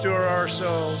Restore our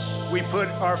souls. We put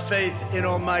our faith in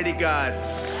Almighty God.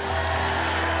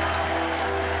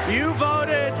 You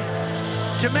voted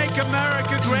to make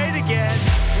America great again.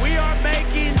 We are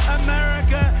making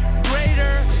America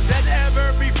greater than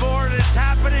ever before, and it's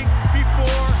happening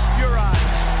before your eyes.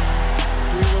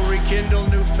 We will rekindle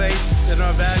new faith in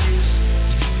our values,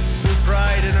 new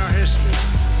pride in our history,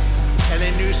 and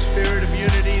a new spirit of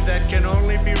unity that can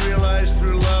only be realized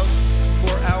through love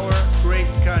for our great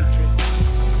country.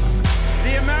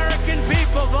 The American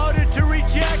people voted to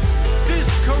reject this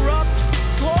corrupt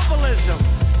globalism.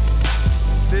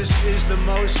 This is the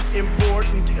most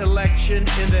important election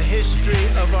in the history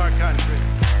of our country.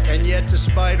 And yet,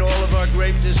 despite all of our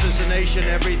greatness as a nation,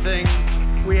 everything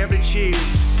we have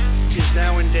achieved is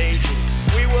now in danger.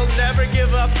 We will never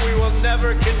give up. We will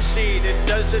never concede. It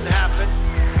doesn't happen.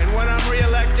 And when I'm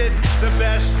reelected, the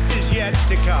best is yet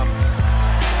to come.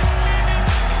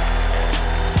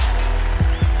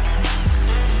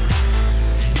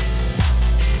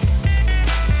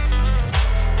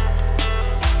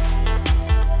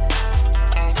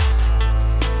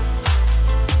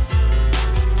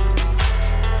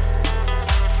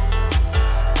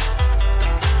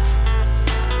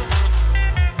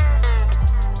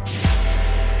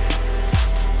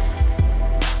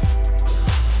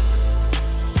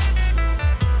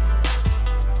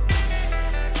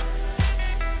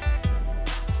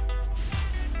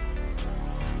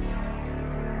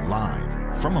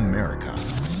 From America,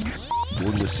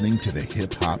 you're listening to the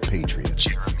Hip Hop Patriot,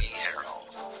 Jeremy Herrell.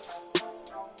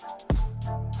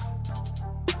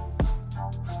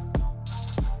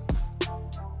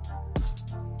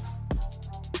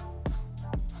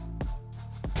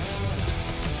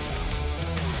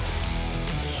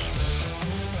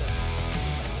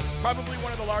 Probably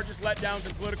one of the largest letdowns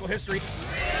in political history.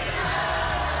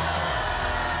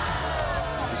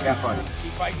 Just got funny.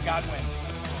 Keep fighting, God wins.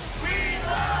 We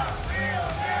love real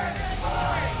American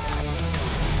boys!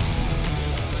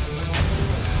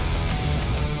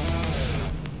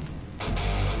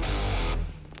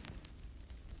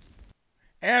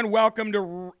 And welcome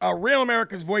to Real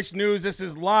America's Voice News. This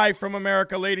is live from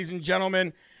America, ladies and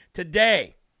gentlemen.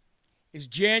 Today is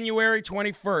January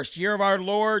 21st, year of our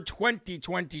Lord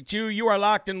 2022. You are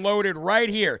locked and loaded right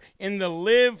here in the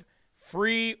Live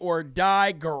Free or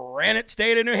Die Granite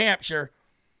State of New Hampshire.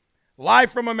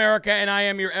 Live from America, and I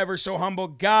am your ever so humble,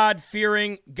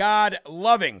 God-fearing,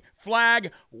 God-loving,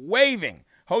 flag-waving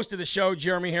host of the show,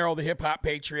 Jeremy Herrell, the Hip Hop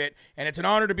Patriot. And it's an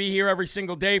honor to be here every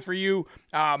single day for you,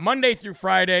 Monday through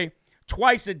Friday,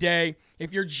 twice a day.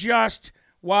 If you're just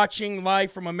watching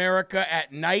Live from America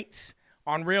at nights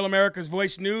on Real America's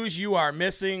Voice News, you are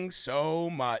missing so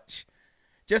much.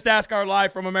 Just ask our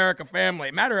Live from America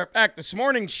family. Matter of fact, this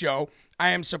morning's show, I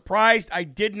am surprised I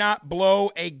did not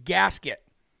blow a gasket.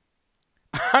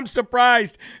 I'm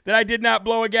surprised that I did not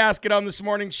blow a gasket on this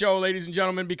morning's show, ladies and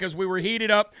gentlemen, because we were heated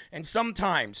up. And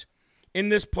sometimes in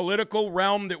this political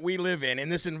realm that we live in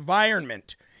this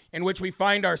environment in which we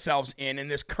find ourselves in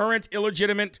this current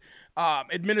illegitimate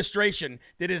administration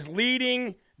that is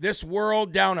leading this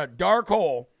world down a dark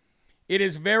hole, it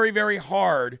is very, very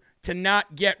hard to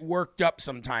not get worked up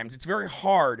sometimes. It's very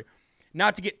hard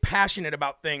not to get passionate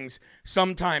about things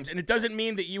sometimes. And it doesn't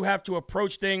mean that you have to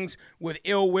approach things with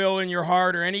ill will in your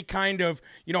heart or any kind of,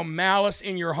 malice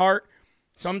in your heart.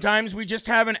 Sometimes we just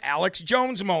have an Alex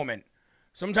Jones moment.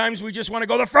 Sometimes we just want to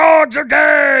go, the frogs are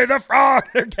gay, the frogs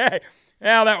are gay.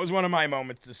 Well, that was one of my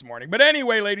moments this morning. But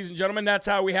anyway, ladies and gentlemen, that's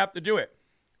how we have to do it.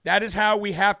 That is how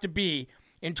we have to be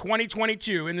in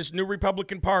 2022 in this new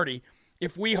Republican Party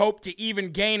if we hope to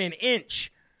even gain an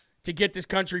inch to get this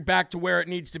country back to where it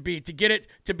needs to be, to get it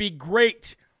to be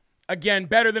great again,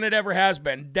 better than it ever has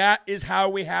been. That is how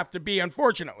we have to be,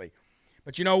 unfortunately.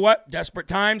 But you know what? Desperate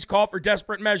times call for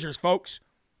desperate measures, folks.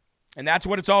 And that's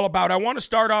what it's all about. I want to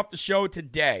start off the show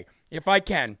today, if I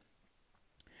can,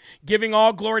 giving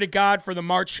all glory to God for the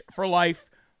March for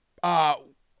Life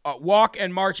walk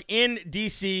and march in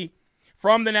D.C.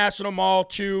 from the National Mall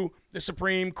to the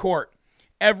Supreme Court.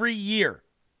 Every year,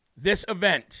 this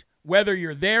event, whether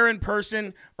you're there in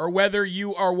person or whether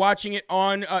you are watching it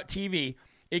on TV,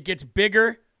 it gets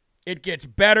bigger, it gets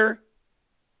better,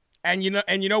 and you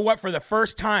know what? For the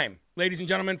first time, ladies and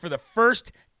gentlemen, for the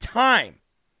first time,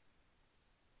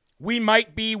 we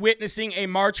might be witnessing a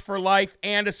March for Life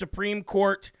and a Supreme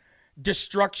Court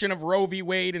destruction of Roe v.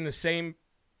 Wade in the same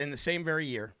very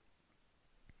year,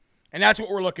 and that's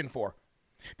what we're looking for.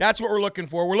 That's what we're looking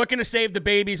for. We're looking to save the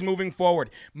babies moving forward.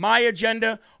 My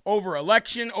agenda over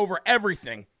election, over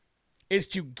everything, is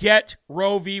to get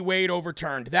Roe v. Wade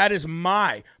overturned. That is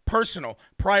my personal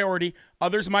priority.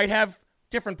 Others might have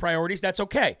different priorities. That's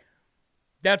okay.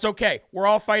 That's okay. We're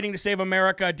all fighting to save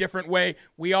America a different way.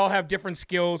 We all have different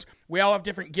skills. We all have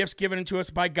different gifts given to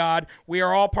us by God. We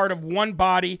are all part of one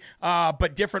body,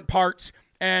 but different parts.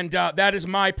 And that is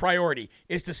my priority,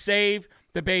 is to save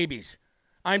the babies.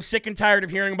 I'm sick and tired of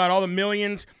hearing about all the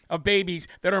millions of babies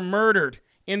that are murdered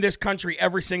in this country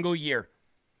every single year.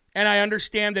 And I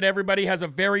understand that everybody has a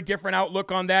very different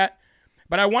outlook on that.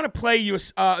 But I want to play you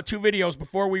 2 videos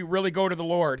before we really go to the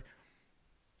Lord,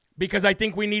 because I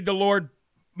think we need the Lord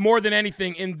more than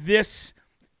anything in this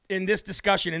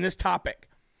discussion, in this topic.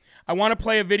 I want to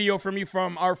play a video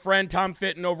from our friend Tom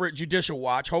Fitton over at Judicial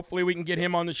Watch. Hopefully we can get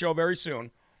him on the show very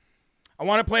soon. I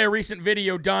want to play a recent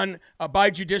video done by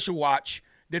Judicial Watch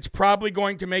that's probably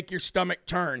going to make your stomach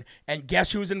turn. And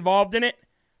guess who's involved in it?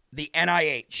 The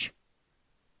NIH.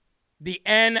 The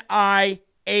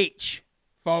NIH,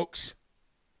 folks.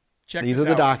 Check this out. These are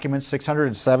the documents,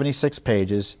 676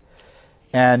 pages,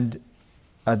 and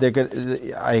they're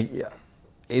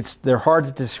hard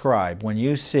to describe. When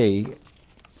you see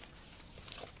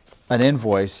an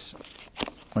invoice,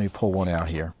 let me pull one out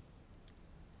here.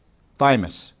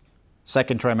 Thymus,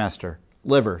 2nd trimester.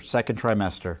 Liver, 2nd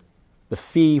trimester. The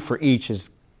fee for each is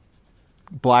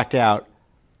blacked out,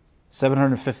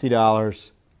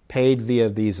 $750, paid via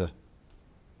Visa.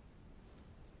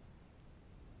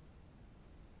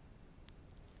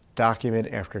 Document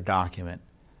after document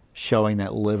showing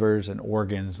that livers and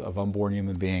organs of unborn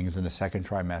human beings in the 2nd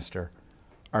trimester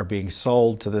are being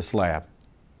sold to this lab.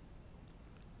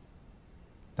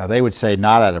 Now, they would say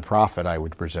not at a profit, I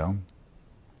would presume.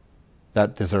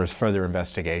 That deserves further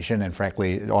investigation, and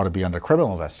frankly, it ought to be under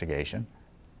criminal investigation.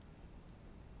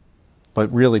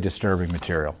 But really disturbing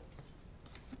material.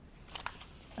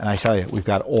 And I tell you, we've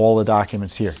got all the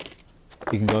documents here.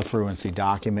 You can go through and see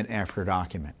document after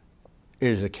document. It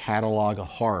is a catalog of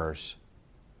horrors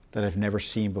that I've never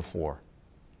seen before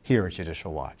here at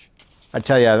Judicial Watch. I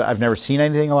tell you, I've never seen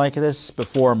anything like this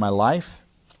before in my life.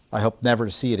 I hope never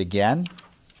to see it again.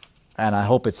 And I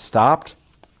hope it's stopped.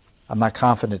 I'm not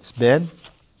confident it's been.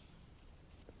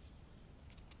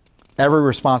 Every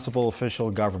responsible official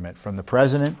of government, from the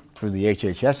president through the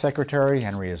HHS secretary,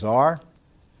 Henry Azar,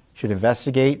 should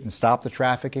investigate and stop the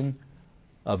trafficking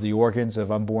of the organs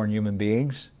of unborn human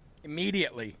beings.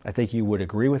 Immediately. I think you would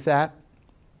agree with that.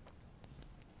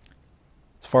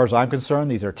 As far as I'm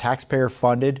concerned, these are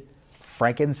taxpayer-funded,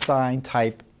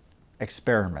 Frankenstein-type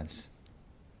experiments.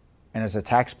 And as a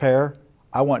taxpayer,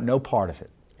 I want no part of it.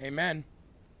 Amen.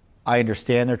 I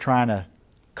understand they're trying to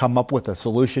come up with a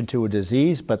solution to a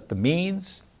disease, but the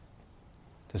means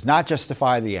does not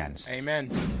justify the ends.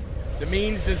 Amen. The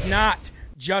means does not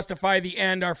justify the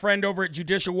end. Our friend over at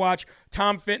Judicial Watch,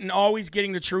 Tom Fitton, always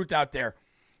getting the truth out there.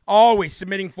 Always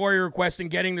submitting FOIA requests and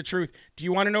getting the truth. Do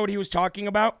you want to know what he was talking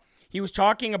about? He was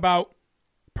talking about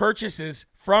purchases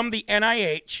from the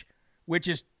NIH, which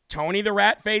is Tony the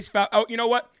Rat Face Fauci. Oh, you know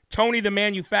what? Tony the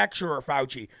Manufacturer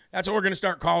Fauci. That's what we're going to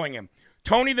start calling him.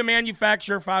 Tony the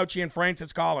Manufacturer Fauci and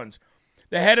Francis Collins,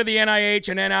 the head of the NIH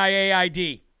and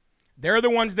NIAID. They're the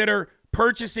ones that are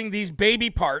purchasing these baby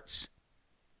parts,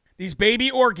 these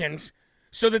baby organs,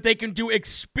 so that they can do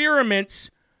experiments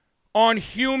on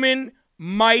human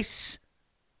and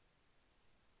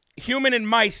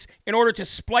mice in order to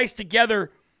splice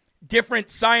together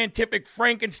different scientific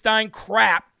Frankenstein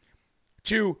crap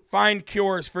to find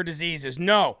cures for diseases.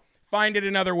 No, find it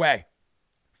another way.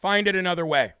 Find it another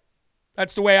way.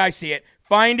 That's the way I see it.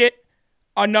 Find it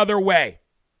another way.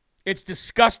 It's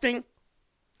disgusting,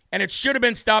 and it should have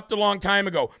been stopped a long time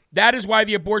ago. That is why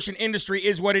the abortion industry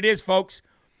is what it is, folks.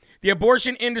 The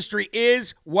abortion industry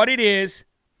is what it is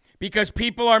because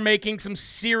people are making some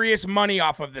serious money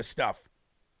off of this stuff.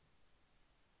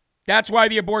 That's why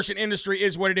the abortion industry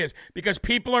is what it is, because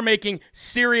people are making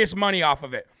serious money off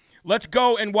of it. Let's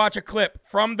go and watch a clip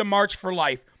from the March for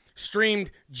Life,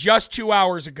 streamed just 2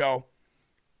 hours ago.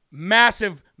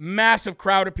 Massive, massive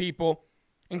crowd of people,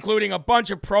 including a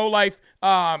bunch of pro-life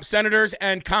senators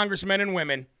and congressmen and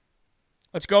women.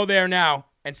 Let's go there now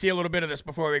and see a little bit of this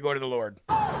before we go to the Lord.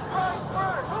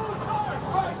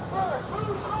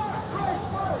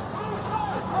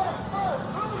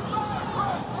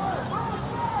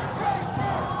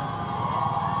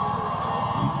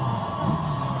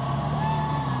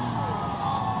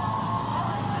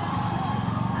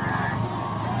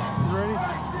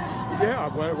 Yeah,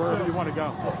 wherever you want to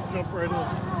go. Let's jump right in.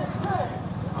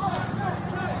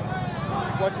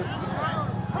 Watch it.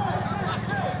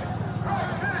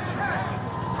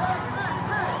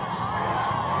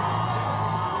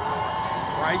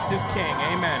 Christ is King.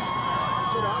 Amen.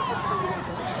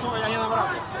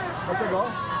 Let's go.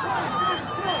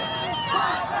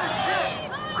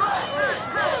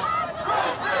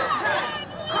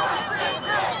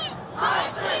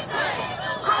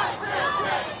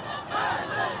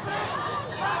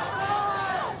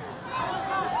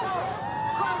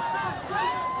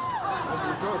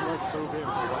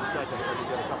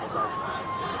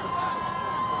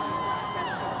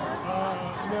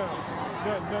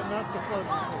 Not the first.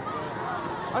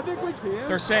 I think we can.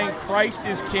 They're saying Christ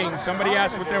is king. Somebody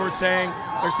asked what they were saying.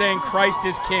 They're saying Christ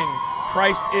is king.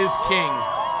 Christ is king.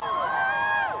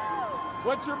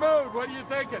 What's your mood? What are you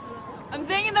thinking? I'm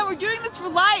thinking that we're doing this for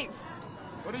life.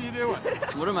 What are you doing?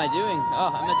 What am I doing?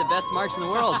 Oh, I'm at the best march in the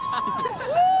world.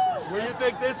 Well, you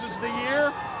think this is the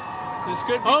year? This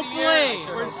could be Hopefully.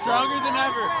 We're stronger than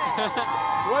ever.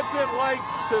 What's it like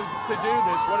to do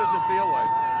this? What does it feel like?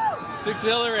 It's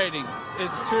exhilarating.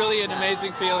 It's truly an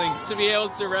amazing feeling to be able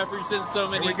to represent so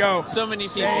many people.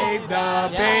 Save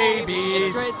the babies.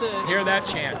 It's great to hear that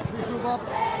chant.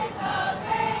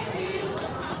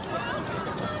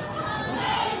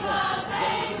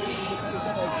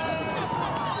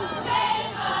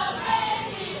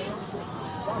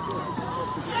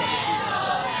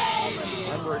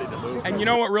 And you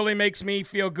know what really makes me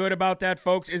feel good about that,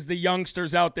 folks, is the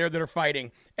youngsters out there that are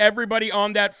fighting. Everybody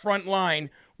on that front line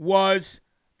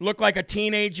looked like a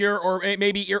teenager or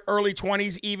maybe early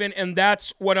 20s even, and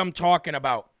that's what I'm talking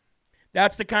about.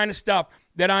 That's the kind of stuff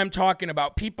that I'm talking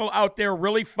about. People out there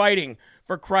really fighting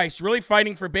for Christ, really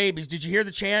fighting for babies. Did you hear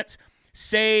the chants?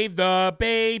 Save the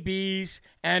babies,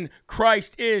 and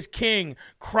Christ is king.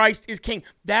 Christ is king.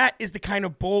 That is the kind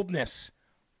of boldness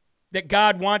that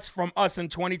God wants from us in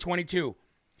 2022.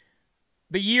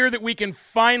 The year that we can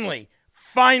finally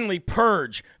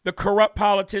purge the corrupt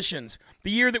politicians.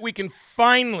 The year that we can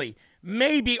finally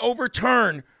maybe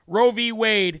overturn Roe v.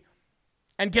 Wade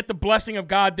and get the blessing of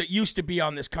God that used to be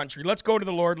on this country. Let's go to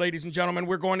the Lord, ladies and gentlemen.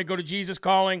 We're going to go to Jesus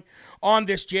Calling on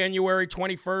this January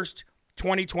 21st,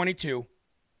 2022.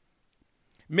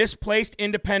 Misplaced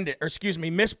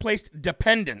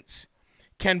dependence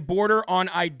can border on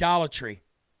idolatry.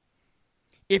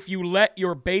 If you let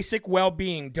your basic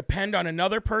well-being depend on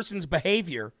another person's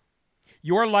behavior,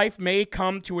 your life may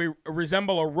come to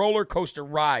resemble a roller coaster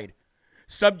ride,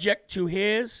 subject to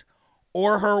his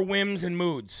or her whims and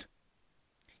moods.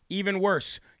 Even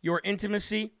worse, your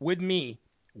intimacy with me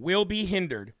will be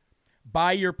hindered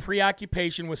by your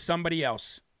preoccupation with somebody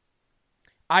else.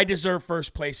 I deserve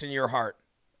first place in your heart.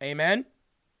 Amen?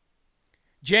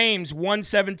 James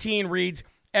 1:17 reads,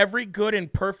 "Every good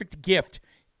and perfect gift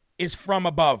is from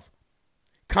above,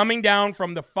 coming down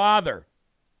from the Father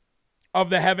of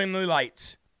the heavenly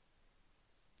lights."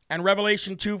 And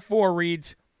Revelation 2:4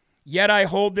 reads, "Yet I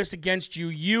hold this against you.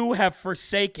 You have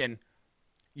forsaken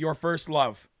your first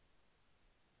love."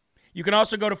 You can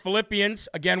also go to Philippians,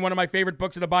 again, one of my favorite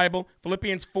books of the Bible,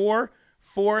 Philippians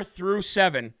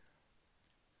 4:4-7,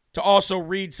 to also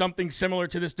read something similar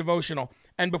to this devotional.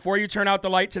 And before you turn out the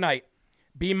light tonight,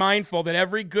 be mindful that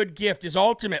every good gift is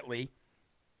ultimately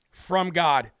from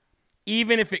God,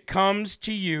 even if it comes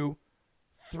to you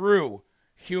through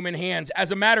human hands.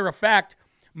 As a matter of fact,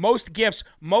 most gifts,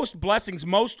 most blessings,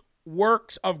 most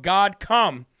works of God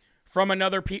come from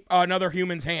another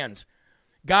human's hands.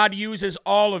 God uses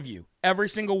all of you, every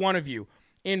single one of you,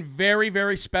 in very,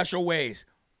 very special ways.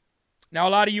 Now,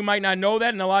 a lot of you might not know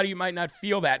that, and a lot of you might not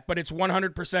feel that, but it's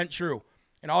 100% true.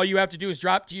 And all you have to do is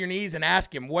drop to your knees and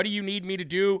ask him, what do you need me to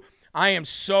do? I am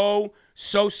so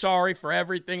sorry for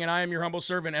everything, and I am your humble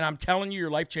servant, and I'm telling you,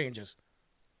 your life changes.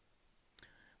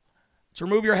 So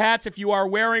remove your hats if you are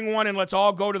wearing one, and let's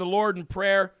all go to the Lord in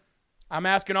prayer. I'm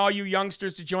asking all you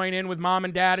youngsters to join in with mom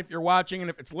and dad if you're watching, and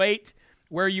if it's late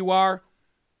where you are,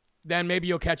 then maybe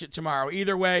you'll catch it tomorrow.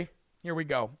 Either way, here we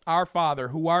go. Our Father,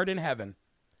 who art in heaven,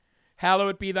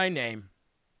 hallowed be thy name.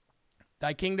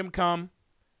 Thy kingdom come,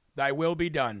 thy will be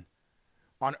done,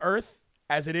 on earth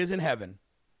as it is in heaven.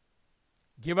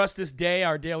 Give us this day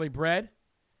our daily bread,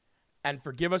 and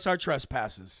forgive us our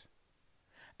trespasses,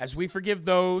 as we forgive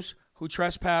those who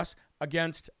trespass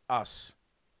against us.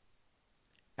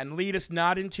 And lead us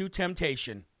not into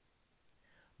temptation,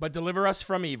 but deliver us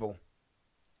from evil.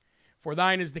 For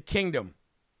thine is the kingdom,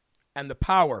 and the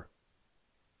power,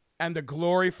 and the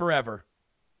glory forever.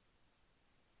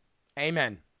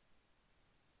 Amen.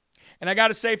 And I got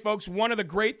to say, folks, one of the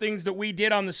great things that we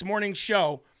did on this morning's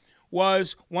show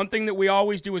was one thing that we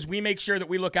always do is we make sure that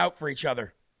we look out for each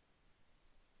other.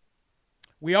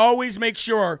 We always make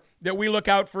sure that we look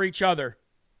out for each other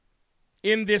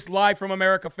in this Live from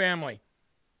America family.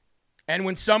 And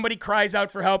when somebody cries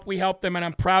out for help, we help them. And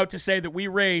I'm proud to say that we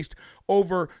raised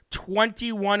over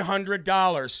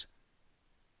 $2,100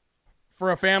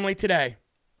 for a family today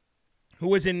who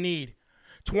was in need.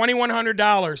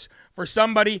 $2,100 for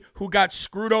somebody who got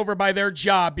screwed over by their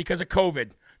job because of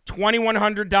COVID.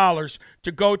 $2,100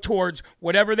 to go towards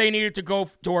whatever they needed to go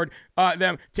toward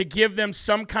them, to give them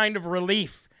some kind of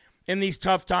relief in these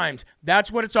tough times.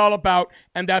 That's what it's all about,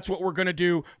 and that's what we're going to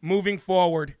do moving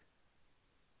forward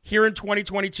here in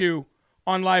 2022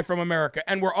 on Live from America.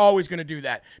 And we're always going to do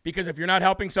that, because if you're not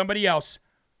helping somebody else,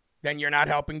 then you're not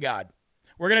helping God.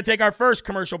 We're going to take our first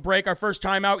commercial break, our first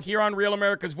time out here on Real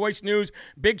America's Voice News.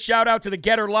 Big shout out to the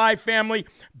Getter Live family.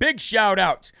 Big shout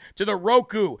out to the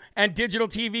Roku and Digital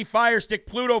TV Fire Stick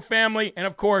Pluto family. And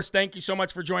of course, thank you so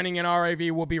much for joining in RAV.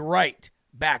 We'll be right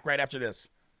back right after this.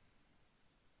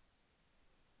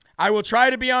 I will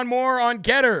try to be on more on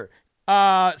Getter,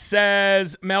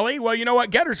 says Melly. Well, you know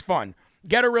what? Getter's fun.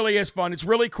 Getter really is fun. It's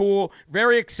really cool,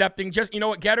 very accepting. Just, you know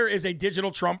what? Getter is a digital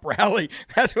Trump rally.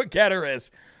 That's what Getter is.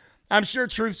 I'm sure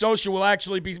Truth Social will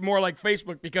actually be more like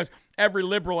Facebook, because every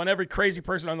liberal and every crazy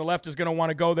person on the left is going to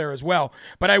want to go there as well.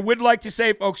 But I would like to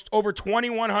say, folks, over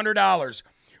 $2,100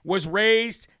 was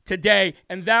raised today,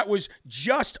 and that was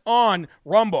just on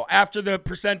Rumble after the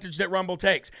percentage that Rumble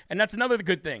takes. And that's another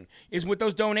good thing, is with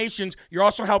those donations, you're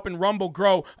also helping Rumble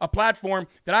grow a platform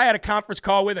that I had a conference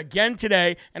call with again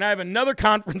today, and I have another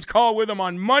conference call with them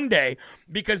on Monday,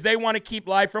 because they want to keep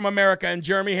Live from America and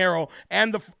Jeremy Harrell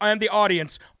and the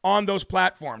audience on those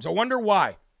platforms. I wonder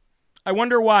why. I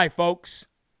wonder why, folks.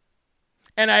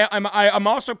 And I'm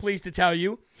also pleased to tell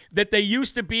you that they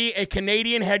used to be a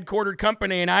Canadian headquartered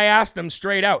company, and I asked them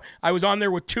straight out. I was on there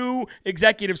with 2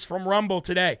 executives from Rumble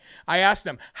today. I asked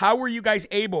them, how were you guys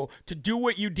able to do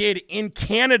what you did in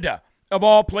Canada, of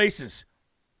all places?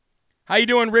 How you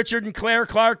doing, Richard and Claire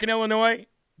Clark in Illinois?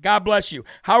 God bless you.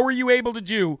 How were you able to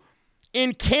do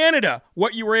in Canada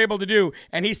what you were able to do?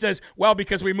 And he says, well,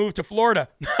 because we moved to Florida.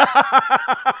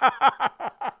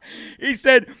 He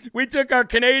said, we took our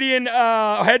Canadian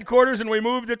headquarters and we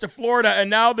moved it to Florida, and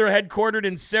now they're headquartered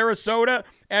in Sarasota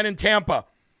and in Tampa.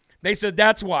 They said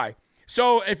that's why.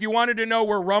 So if you wanted to know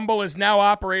where Rumble is now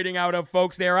operating out of,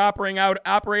 folks, they are operating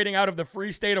out of the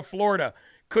free state of Florida.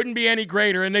 Couldn't be any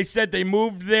greater. And they said they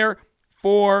moved there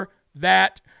for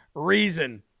that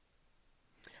reason.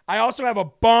 I also have a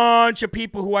bunch of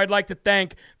people who I'd like to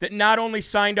thank that not only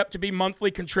signed up to be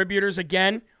monthly contributors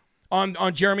again on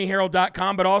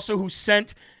JeremyHarrell.com, but also who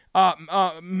sent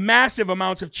massive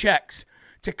amounts of checks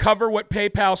to cover what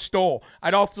PayPal stole.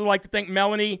 I'd also like to thank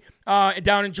Melanie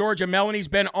down in Georgia. Melanie's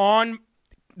been on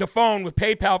the phone with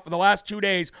PayPal for the last 2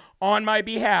 days on my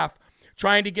behalf,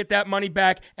 trying to get that money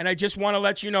back. And I just want to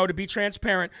let you know, to be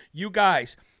transparent, you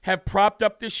guys have propped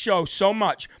up this show so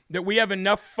much that we have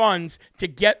enough funds to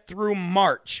get through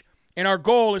March. And our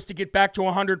goal is to get back to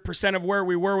 100% of where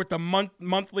we were with the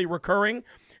monthly recurring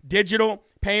digital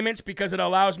payments, because it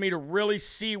allows me to really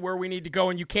see where we need to go.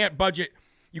 And you cannot budget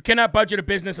a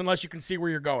business unless you can see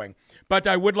where you're going. But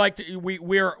I would like to,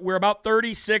 we're about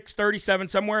 36, 37,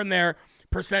 somewhere in there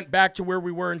 % back to where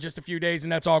we were in just a few days.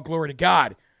 And that's all glory to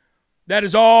God. That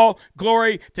is all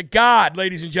glory to God,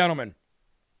 ladies and gentlemen.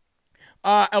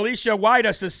 Alicia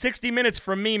Wida says 60 minutes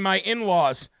from me, my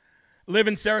in-laws live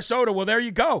in Sarasota. Well, there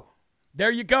you go. There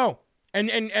you go. And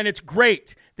it's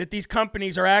great that these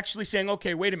companies are actually saying,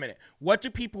 okay, wait a minute. What do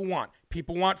people want?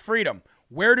 People want freedom.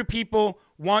 Where do people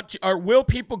want to, or will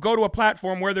people go to a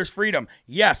platform where there's freedom?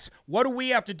 Yes. What do we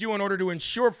have to do in order to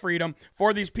ensure freedom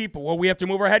for these people? Well, we have to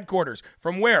move our headquarters.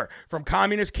 From where? From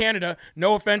communist Canada.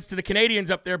 No offense to the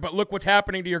Canadians up there, but look what's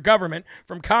happening to your government.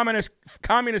 From communist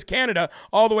Canada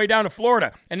all the way down to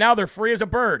Florida. And now they're free as a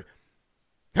bird.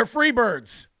 They're free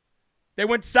birds. They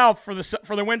went south for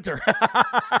the winter.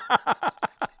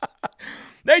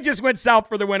 They just went south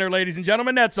for the winter, ladies and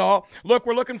gentlemen. That's all. Look,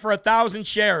 we're looking for 1,000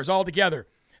 shares altogether.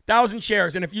 1,000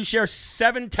 shares. And if you share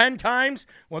 7, 10 times,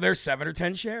 well, there's 7 or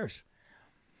 10 shares.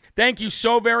 Thank you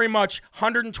so very much.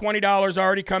 $120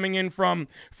 already coming in from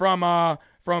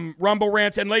Rumble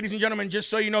Rants. And ladies and gentlemen, just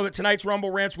so you know that tonight's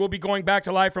Rumble Rants will be going back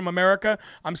to Live from America.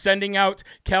 I'm sending out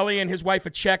Kelly and his wife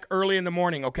a check early in the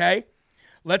morning, okay?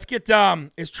 Let's get,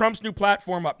 is Trump's new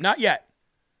platform up? Not yet.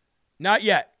 Not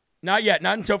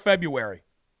until February.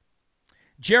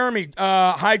 Jeremy,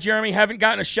 hi, Jeremy. Haven't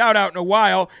gotten a shout out in a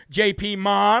while. JP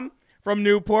Mom from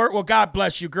Newport. Well, God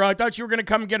bless you, girl. I thought you were going to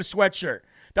come and get a sweatshirt.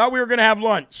 Thought we were going to have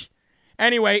lunch.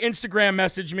 Anyway, Instagram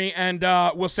message me and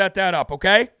we'll set that up,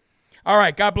 okay? All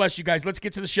right, God bless you guys. Let's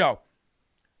get to the show.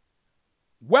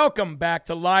 Welcome back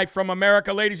to Live from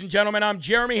America, ladies and gentlemen. I'm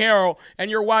Jeremy Harrell, and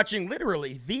you're watching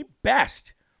literally the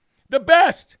best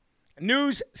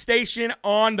news station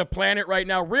on the planet right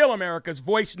now, Real America's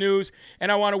Voice News.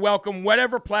 And I want to welcome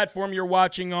whatever platform you're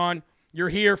watching on. You're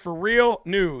here for real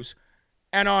news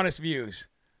and honest views.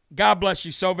 God bless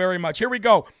you so very much. Here we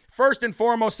go. First and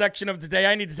foremost section of today.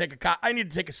 I need to take a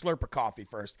slurp of coffee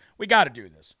first. We got to do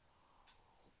this.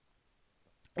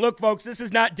 Look, folks, this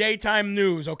is not daytime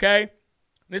news, okay?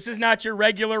 This is not your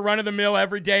regular run-of-the-mill,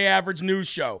 everyday average news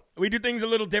show. We do things a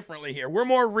little differently here. We're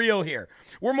more real here.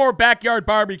 We're more backyard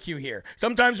barbecue here.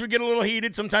 Sometimes we get a little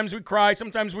heated. Sometimes we cry.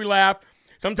 Sometimes we laugh.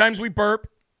 Sometimes we burp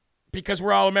because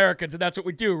we're all Americans, and that's what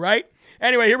we do, right?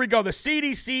 Anyway, here we go. The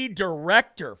CDC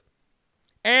director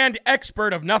and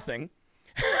expert of nothing,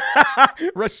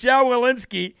 Rochelle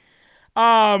Walensky,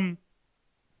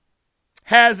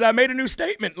 has made a new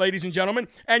statement, ladies and gentlemen,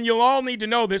 and you'll all need to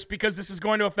know this because this is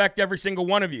going to affect every single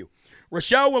one of you.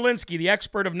 Rochelle Walensky, the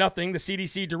expert of nothing, the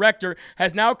CDC director,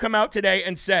 has now come out today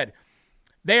and said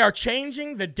they are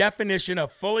changing the definition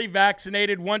of fully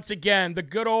vaccinated once again, the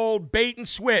good old bait and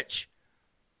switch.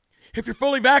 If you're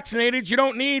fully vaccinated, you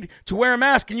don't need to wear a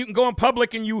mask and you can go in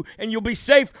public and you'll be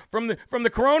safe from the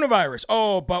coronavirus.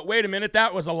 Oh, but wait a minute,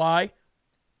 that was a lie.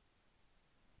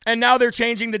 And now they're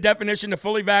changing the definition to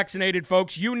fully vaccinated,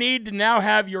 folks. You need to now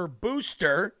have your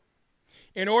booster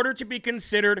in order to be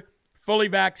considered fully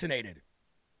vaccinated.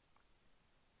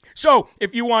 So,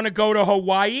 if you want to go to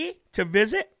Hawaii to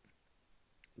visit,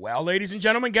 well, ladies and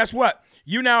gentlemen, guess what?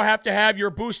 You now have to have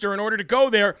your booster in order to go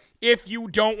there if you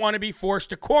don't want to be forced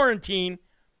to quarantine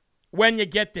when you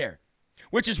get there.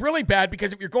 Which is really bad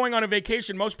because if you're going on a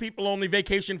vacation, most people only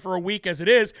vacation for a week as it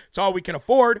is. It's all we can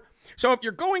afford. So if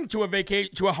you're going to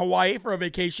a Hawaii for a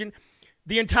vacation,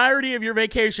 the entirety of your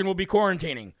vacation will be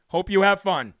quarantining. Hope you have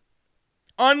fun.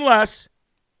 Unless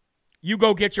you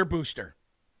go get your booster.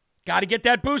 Got to get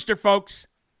that booster, folks,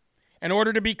 in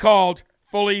order to be called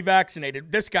fully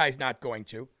vaccinated. This guy's not going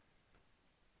to.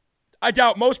 I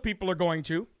doubt most people are going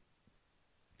to.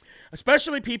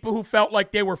 Especially people who felt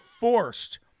like they were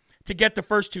forced to get the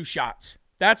first 2 shots.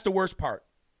 That's the worst part.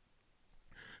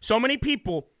 So many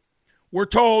people were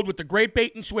told with the great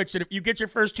bait and switch that if you get your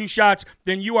first 2 shots,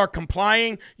 then you are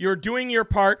complying, you're doing your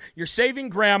part, you're saving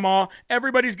grandma,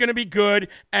 everybody's going to be good,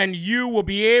 and you will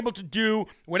be able to do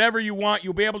whatever you want.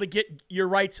 You'll be able to get your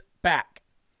rights back.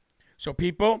 So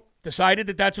people decided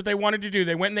that that's what they wanted to do.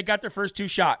 They went and they got their first 2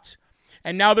 shots.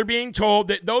 And now they're being told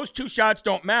that those 2 shots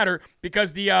don't matter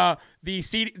because the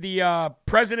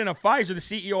president of Pfizer, the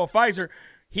CEO of Pfizer,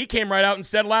 he came right out and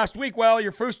said last week, well,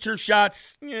 your first 2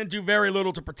 shots do very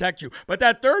little to protect you. But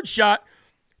that 3rd shot,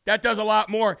 that does a lot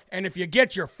more. And if you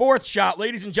get your 4th shot,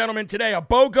 ladies and gentlemen, today, a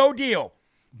BOGO deal.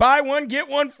 Buy one, get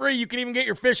one free. You can even get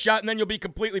your 5th shot, and then you'll be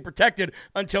completely protected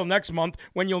until next month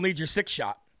when you'll need your 6th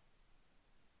shot.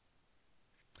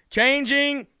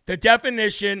 Changing the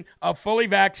definition of fully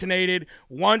vaccinated,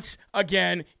 once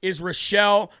again, is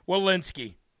Rochelle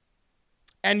Walensky.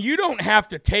 And you don't have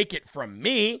to take it from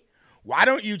me. Why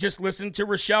don't you just listen to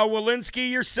Rochelle Walensky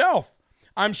yourself?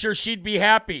 I'm sure she'd be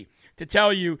happy to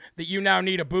tell you that you now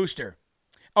need a booster.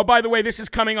 Oh, by the way, this is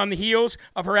coming on the heels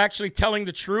of her actually telling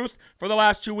the truth for the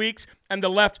last 2 weeks and the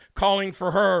left calling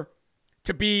for her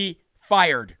to be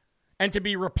fired and to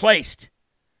be replaced.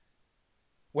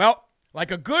 Well,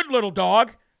 like a good little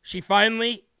dog, they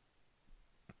finally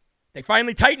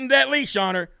tightened that leash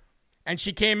on her, and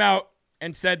she came out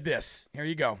and said this. Here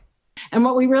you go. And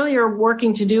what we really are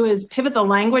working to do is pivot the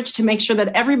language to make sure that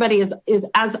everybody is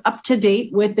as up to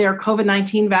date with their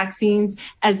COVID-19 vaccines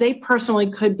as they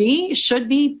personally should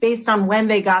be based on when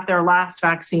they got their last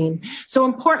vaccine. So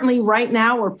importantly, right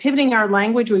now, we're pivoting our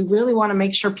language. We really want to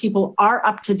make sure people are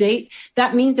up to date.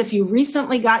 That means if you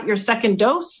recently got your 2nd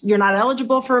dose, you're not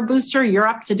eligible for a booster, you're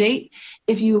up to date.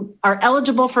 If you are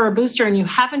eligible for a booster and you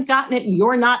haven't gotten it,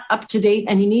 you're not up to date,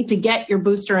 and you need to get your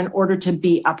booster in order to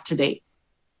be up to date.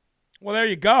 Well, there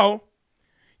you go.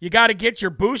 You got to get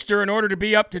your booster in order to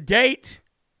be up to date.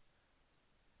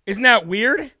 Isn't that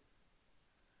weird?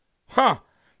 Huh.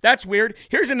 That's weird.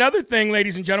 Here's another thing,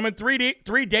 ladies and gentlemen.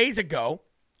 3 days ago,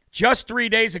 just 3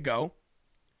 days ago,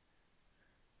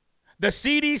 the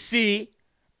CDC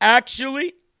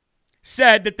actually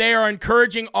said that they are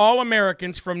encouraging all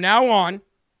Americans from now on,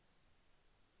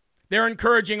 they're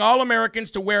encouraging all Americans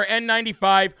to wear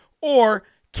N95 or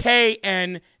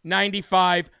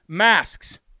KN95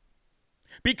 masks.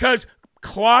 Because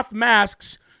cloth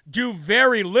masks do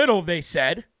very little, they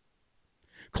said.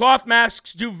 Cloth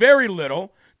masks do very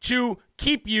little to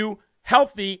keep you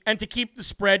healthy and to keep the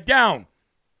spread down.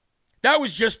 That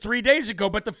was just 3 days ago,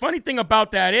 but the funny thing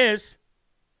about that is,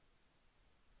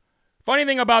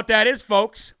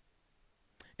 folks,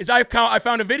 is I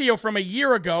found a video from a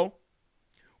year ago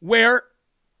where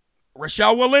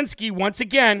Rochelle Walensky, once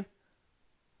again,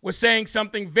 was saying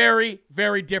something very,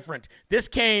 very different. This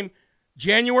came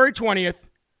January 20th,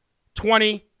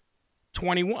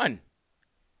 2021.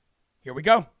 Here we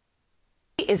go.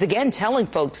 is again telling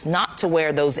folks not to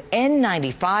wear those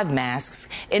N95 masks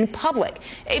in public.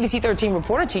 ABC 13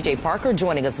 reporter TJ Parker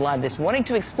joining us live this morning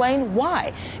to explain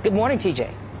why. Good morning,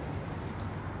 TJ.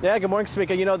 Yeah, good morning,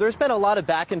 Smika. You know, there's been a lot of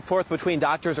back and forth between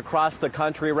doctors across the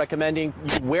country recommending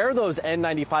you wear those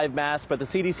N95 masks, but the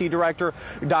CDC director,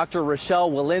 Dr.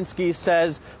 Rochelle Walensky,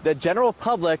 says the general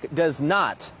public does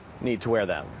not need to wear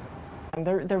them.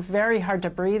 They're very hard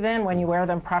to breathe in when you wear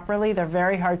them properly. They're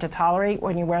very hard to tolerate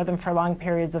when you wear them for long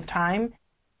periods of time.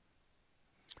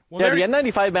 Well, yeah, the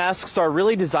N95 masks are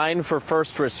really designed for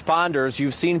first responders.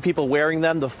 You've seen people wearing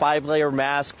them, the 5-layer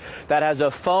mask that has a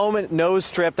foam nose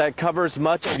strip that covers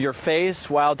much of your face,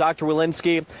 while Dr.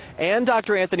 Walensky and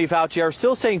Dr. Anthony Fauci are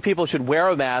still saying people should wear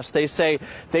a mask. They say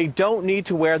they don't need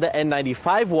to wear the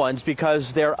N95 ones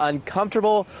because they're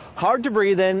uncomfortable, hard to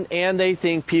breathe in, and they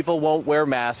think people won't wear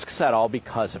masks at all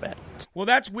because of it. Well,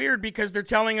 that's weird because they're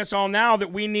telling us all now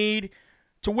that we need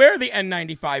to wear the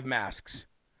N95 masks.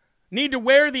 Need to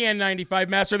wear the N95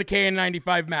 mask or the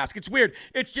KN95 mask. It's weird.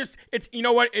 It's you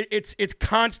know what? It's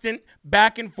constant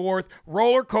back and forth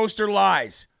roller coaster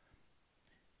lies.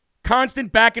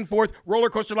 Constant back and forth roller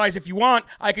coaster lies. If you want,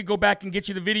 I could go back and get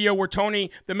you the video where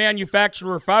Tony, the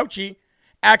manufacturer, Fauci,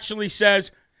 actually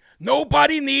says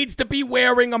nobody needs to be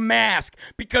wearing a mask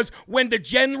because when the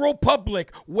general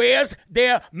public wears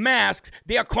their masks,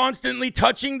 they are constantly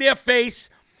touching their face,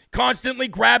 constantly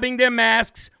grabbing their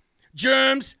masks.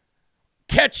 Germs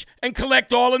catch and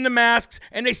collect all in the masks,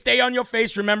 and they stay on your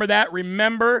face. Remember that?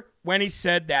 Remember when he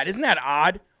said that. Isn't that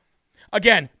odd?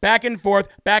 Again, back and forth,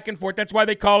 back and forth. That's why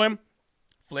they call him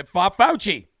Flip-Flop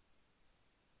Fauci.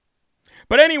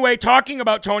 But anyway, talking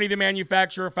about Tony the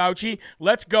manufacturer Fauci,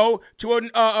 let's go to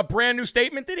a brand new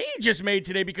statement that he just made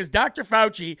today because Dr.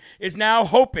 Fauci is now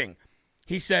hoping,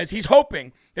 he says he's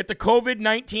hoping that the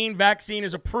COVID-19 vaccine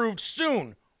is approved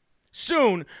soon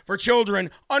for children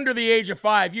under the age of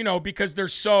 5, you know, because they're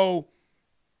so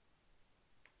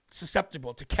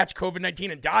susceptible to catch COVID-19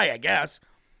 and die, I guess.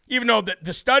 Even though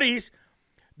the studies,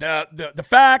 the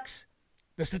facts,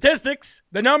 the statistics,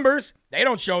 the numbers, they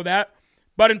don't show that.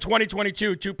 But in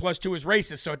 2022, 2 + 2 is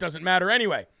racist, so it doesn't matter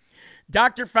anyway.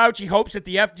 Dr. Fauci hopes that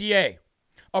the FDA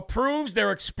approves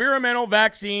their experimental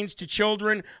vaccines to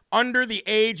children under the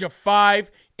age of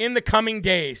 5 in the coming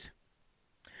days.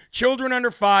 Children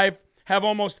under 5 have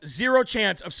almost zero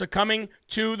chance of succumbing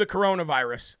to the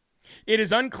coronavirus. It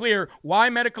is unclear why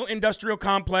medical industrial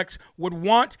complex would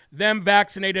want them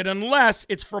vaccinated unless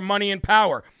it's for money and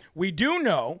power. We do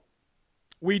know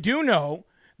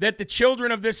that the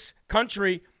children of this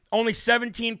country, only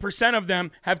 17% of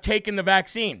them have taken the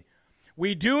vaccine.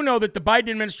 We do know that the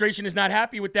Biden administration is not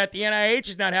happy with that. The NIH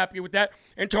is not happy with that.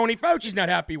 And Tony Fauci is not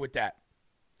happy with that.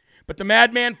 But the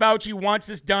madman Fauci wants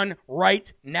this done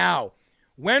right now.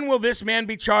 When will this man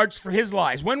be charged for his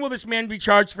lies? When will this man be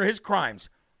charged for his crimes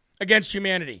against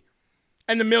humanity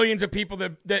and the millions of people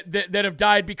that have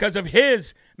died because of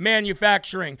his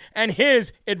manufacturing and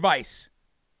his advice?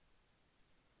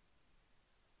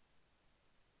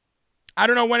 I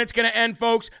don't know when it's going to end,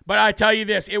 folks, but I tell you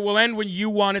this, it will end when you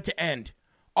want it to end.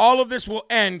 All of this will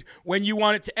end when you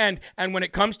want it to end. And when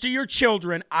it comes to your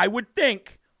children, I would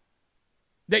think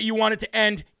that you want it to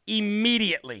end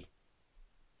immediately.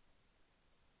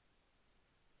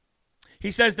 He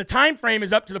says the time frame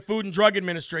is up to the Food and Drug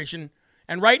Administration,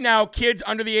 and right now kids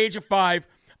under the age of 5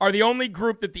 are the only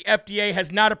group that the FDA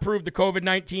has not approved the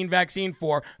COVID-19 vaccine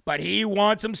for, but he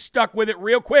wants them stuck with it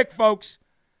real quick, folks.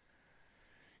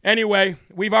 Anyway,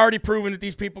 we've already proven that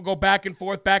these people go back and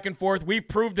forth, back and forth. We've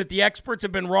proved that the experts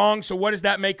have been wrong, so what does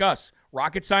that make us?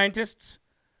 Rocket scientists?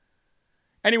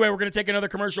 Anyway, we're going to take another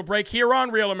commercial break here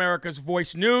on Real America's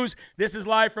Voice News. This is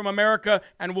Live from America,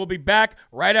 and we'll be back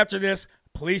right after this.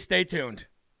 Please stay tuned.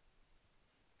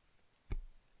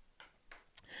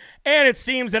 And it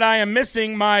seems that I am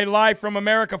missing my Live from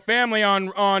America family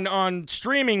on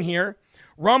streaming here.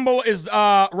 Rumble is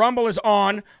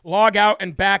on. Log out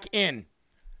and back in.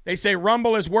 They say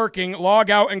Rumble is working. Log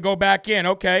out and go back in.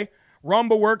 Okay.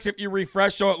 Rumble works if you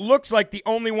refresh. So it looks like the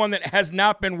only one that has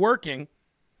not been working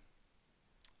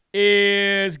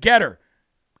is Getter,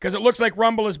 because it looks like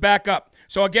Rumble is back up.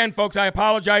 So again, folks, I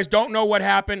apologize. Don't know what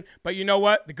happened, but you know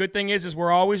what? The good thing is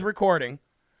we're always recording,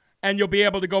 and you'll be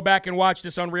able to go back and watch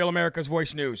this on Real America's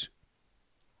Voice News.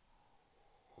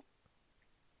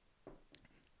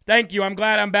 Thank you. I'm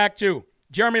glad I'm back too.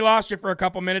 Jeremy lost you for a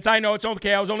couple minutes. I know, it's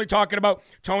okay. I was only talking about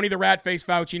Tony the Rat-Face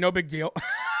Fauci. No big deal.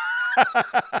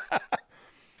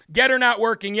 Getter not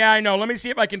working. Yeah, I know. Let me see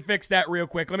if I can fix that real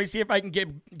quick. Let me see if I can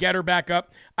get Getter back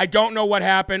up. I don't know what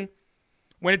happened.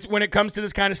 When it comes to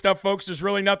this kind of stuff, folks, there's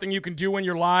really nothing you can do when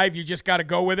you're live. You just got to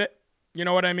go with it. You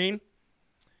know what I mean?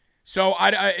 So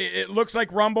it looks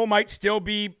like Rumble might still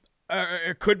be,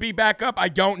 could be back up. I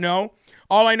don't know.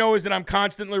 All I know is that I'm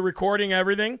constantly recording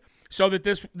everything so that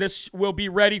this will be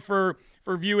ready for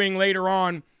viewing later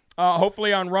on.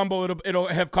 Hopefully on Rumble, it'll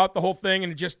have caught the whole thing,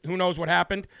 and just who knows what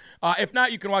happened. If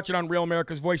not, you can watch it on Real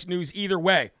America's Voice News either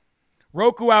way.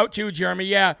 Roku out too, Jeremy.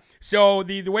 Yeah. So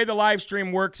the way the live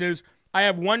stream works is I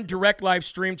have one direct live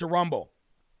stream to Rumble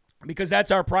because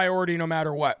that's our priority no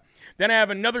matter what. Then I have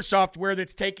another software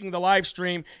that's taking the live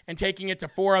stream and taking it to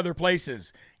 4 other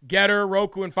places. Getter,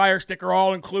 Roku, and Fire Stick are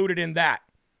all included in that.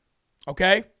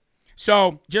 Okay?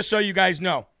 So just so you guys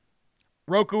know.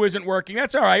 Roku isn't working.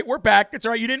 That's all right. We're back. That's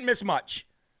all right. You didn't miss much.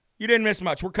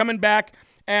 We're coming back,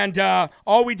 and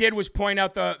all we did was point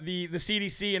out the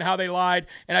CDC and how they lied,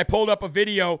 and I pulled up a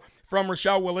video from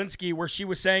Rochelle Walensky where she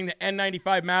was saying that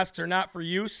N95 masks are not for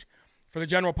use for the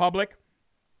general public,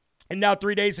 and now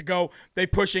 3 days ago, they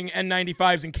pushing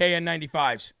N95s and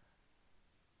KN95s.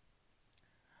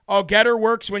 Oh, Getter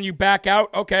works when you back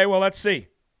out? Okay, well, let's see.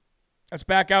 Let's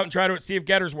back out and try to see if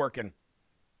Getter's working.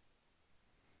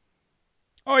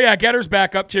 Oh, yeah, Getter's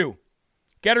back up, too.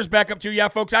 Yeah,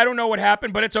 folks, I don't know what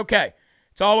happened, but it's okay.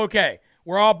 It's all okay.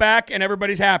 We're all back, and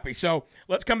everybody's happy. So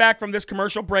let's come back from this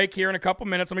commercial break here in a couple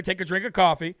minutes. Let me take a drink of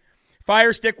coffee.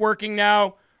 Fire Stick working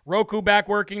now. Roku back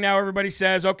working now, everybody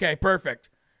says. Okay,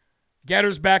 perfect.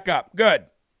 Getter's back up. Good.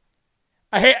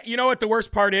 You know what the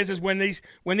worst part is when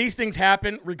these things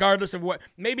happen, regardless of what,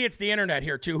 maybe it's the internet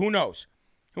here, too. Who knows?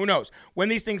 When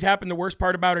these things happen, the worst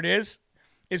part about it is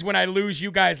when I lose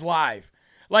you guys live.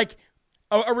 Like,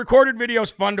 a recorded video is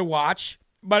fun to watch,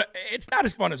 but it's not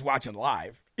as fun as watching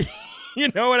live. You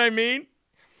know what I mean?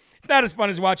 It's not as fun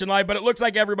as watching live, but it looks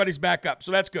like everybody's back up,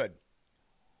 so that's good.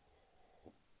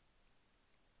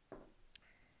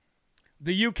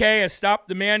 The UK has stopped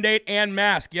the mandate and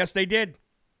mask. Yes, they did.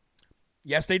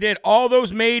 All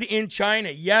those made in China.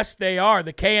 Yes, they are.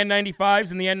 The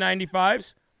KN95s and the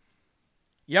N95s.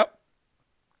 Yep.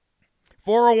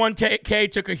 401k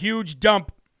took a huge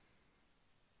dump.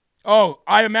 Oh,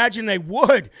 I imagine they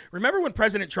would. Remember when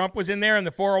President Trump was in there and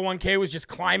the 401k was just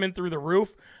climbing through the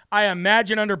roof? I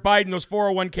imagine under Biden, those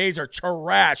 401ks are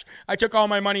trash. I took all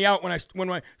my money out when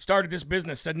I started this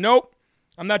business. Said, nope,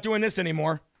 I'm not doing this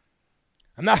anymore.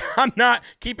 I'm not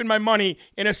keeping my money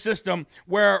in a system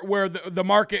where the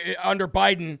market under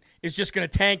Biden is just going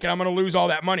to tank and I'm going to lose all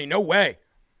that money. No way.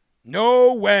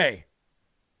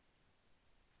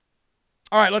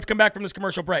 All right, let's come back from this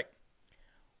commercial break.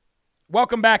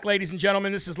 Welcome back, ladies and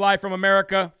gentlemen. This is Live from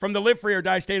America from the Live Free or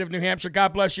Die state of New Hampshire.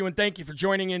 God bless you, and thank you for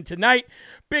joining in tonight.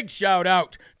 Big shout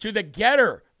out to the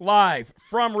Getter live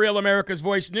from Real America's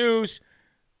Voice News.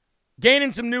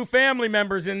 Gaining some new family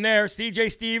members in there.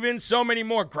 CJ Stevens, so many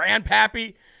more.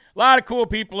 Grandpappy. A lot of cool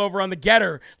people over on the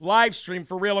Getter live stream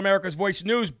for Real America's Voice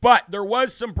News. But there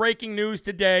was some breaking news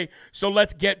today, so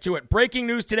let's get to it. Breaking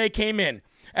news today came in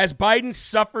as Biden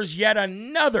suffers yet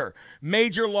another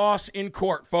major loss in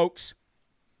court, folks.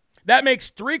 That makes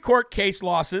 3 court case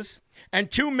losses and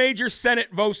 2 major Senate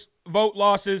vote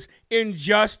losses in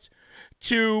just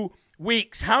 2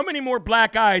 weeks. How many more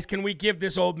black eyes can we give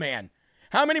this old man?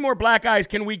 How many more black eyes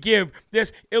can we give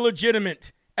this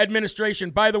illegitimate administration?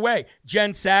 By the way,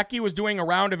 Jen Psaki was doing a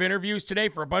round of interviews today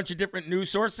for a bunch of different news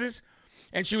sources,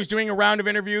 and she was doing a round of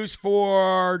interviews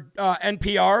for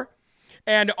NPR.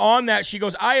 And on that, she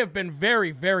goes, I have been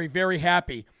very, very, very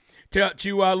happy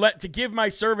to give my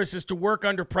services to work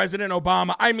under President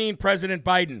Obama. I mean President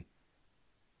Biden.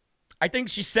 I think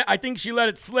she let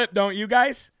it slip, don't you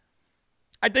guys?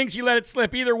 I think she let it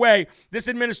slip. Either way, this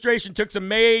administration took some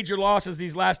major losses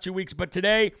these last 2 weeks, but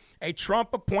today, a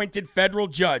Trump-appointed federal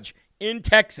judge in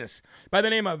Texas by the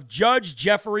name of Judge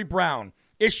Jeffrey Brown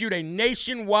issued a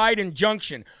nationwide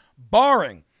injunction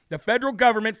barring the federal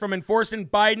government from enforcing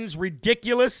Biden's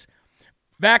ridiculous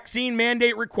vaccine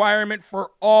mandate requirement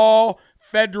for all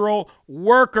federal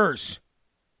workers.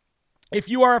 If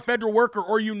you are a federal worker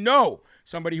or you know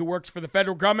somebody who works for the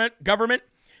federal government,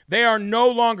 they are no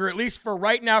longer, at least for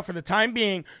right now, for the time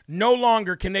being, no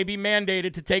longer can they be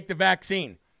mandated to take the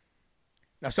vaccine.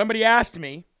 Now, somebody asked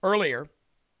me earlier,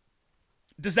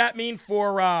 does that mean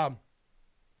for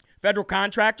federal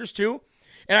contractors too?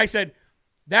 And I said,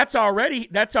 that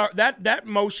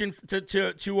motion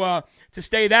to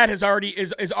stay that has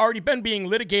already been being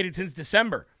litigated since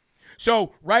December.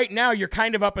 So right now you're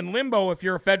kind of up in limbo if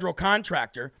you're a federal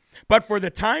contractor. But for the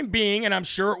time being, and I'm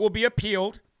sure it will be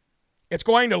appealed, it's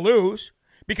going to lose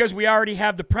because we already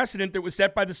have the precedent that was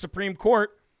set by the Supreme Court.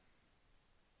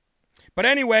 But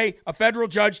anyway, a federal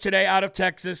judge today out of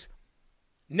Texas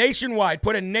Nationwide.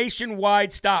 Put a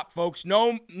nationwide stop, folks.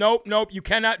 No, nope. You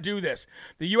cannot do this.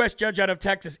 The U.S. judge out of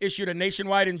Texas issued a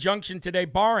nationwide injunction today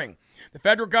barring the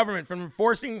federal government from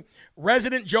enforcing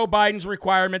President Joe Biden's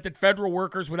requirement that federal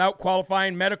workers without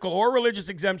qualifying medical or religious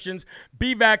exemptions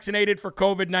be vaccinated for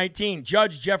COVID-19.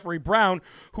 Judge Jeffrey Brown,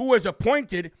 who was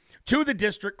appointed to the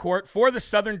district court for the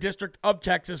Southern District of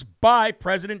Texas by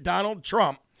President Donald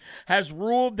Trump, has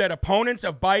ruled that opponents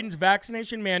of Biden's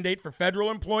vaccination mandate for federal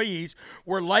employees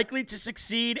were likely to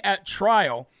succeed at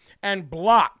trial and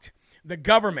blocked the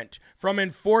government from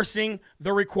enforcing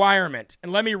the requirement.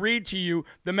 And let me read to you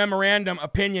the memorandum,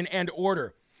 opinion, and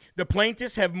order. The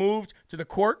plaintiffs have moved the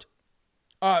court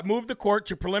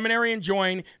to preliminary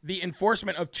enjoin the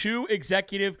enforcement of two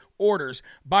executive orders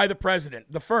by the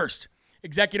president. The first,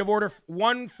 Executive Order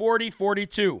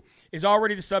 14042, is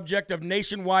already the subject of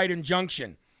nationwide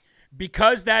injunction.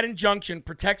 Because that injunction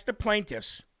protects the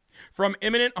plaintiffs from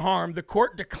imminent harm, the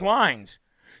court declines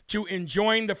to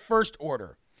enjoin the first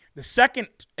order. The second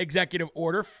executive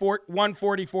order,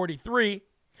 14043,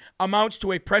 amounts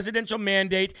to a presidential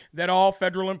mandate that all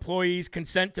federal employees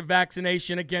consent to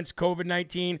vaccination against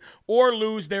COVID-19 or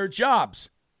lose their jobs.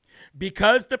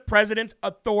 Because the president's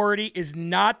authority is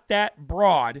not that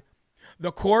broad,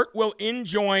 the court will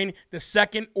enjoin the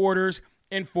second order's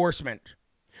enforcement.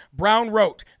 Brown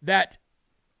wrote that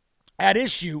at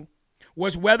issue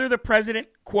was whether the president,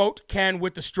 quote, can,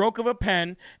 with the stroke of a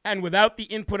pen and without the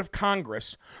input of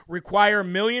Congress, require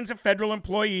millions of federal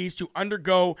employees to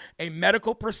undergo a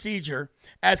medical procedure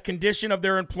as condition of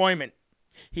their employment.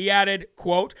 He added,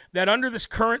 quote, that under this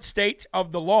current state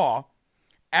of the law,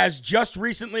 as just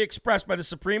recently expressed by the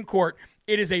Supreme Court,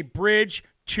 it is a bridge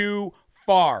too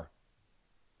far.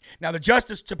 Now, the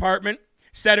Justice Department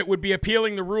said it would be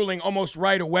appealing the ruling almost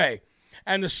right away,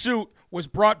 and the suit was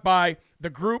brought by the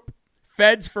group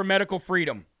Feds for Medical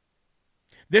Freedom.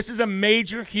 This is a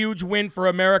major, huge win for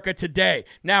America today.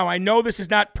 Now, I know this is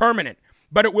not permanent,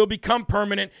 but it will become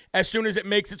permanent as soon as it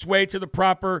makes its way to the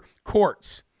proper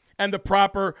courts. And the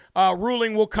proper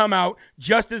ruling will come out,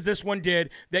 just as this one did,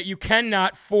 that you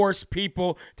cannot force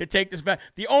people to take this vaccine.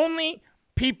 The only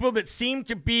people that seem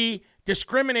to be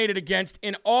discriminated against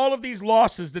in all of these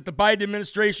losses that the Biden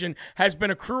administration has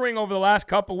been accruing over the last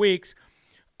couple weeks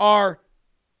are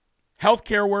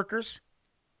healthcare workers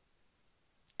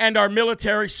and our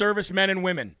military service men and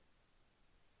women.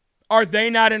 Are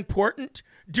they not important?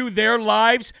 Do their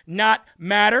lives not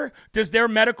matter? Does their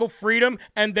medical freedom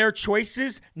and their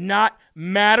choices not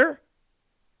matter?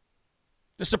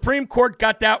 The Supreme Court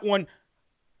got that one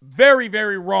very,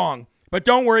 very wrong. But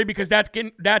don't worry, because that's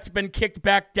been kicked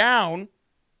back down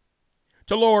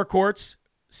to lower courts,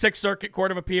 Sixth Circuit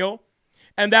Court of Appeal,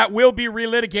 and that will be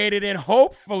relitigated, and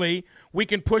hopefully we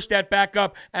can push that back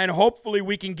up, and hopefully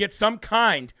we can get some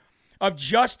kind of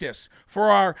justice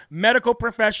for our medical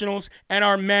professionals and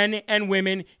our men and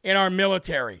women in our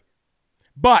military.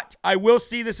 But I will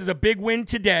see this as a big win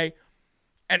today,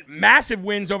 and massive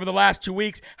wins over the last 2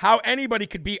 weeks. How anybody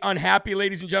could be unhappy,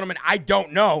 ladies and gentlemen, I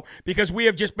don't know, because we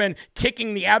have just been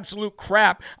kicking the absolute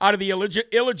crap out of the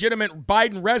illegitimate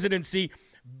Biden residency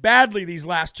badly these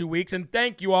last 2 weeks, and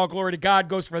thank you all, glory to God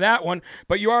goes for that one.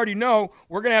 But you already know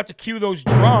we're going to have to cue those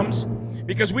drums,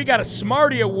 because we got a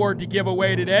Smarty Award to give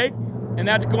away today, and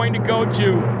that's going to go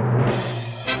to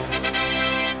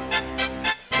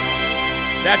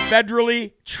that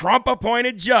federally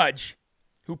Trump-appointed judge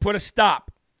who put a stop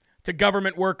to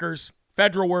government workers,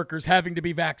 federal workers, having to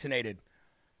be vaccinated.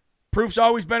 Proof's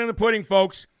always been in the pudding,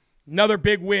 folks. Another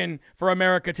big win for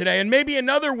America today, and maybe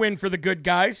another win for the good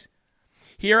guys.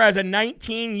 Here, as a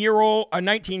 19-year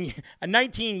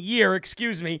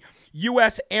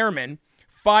U.S. airman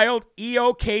filed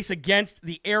EO case against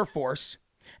the Air Force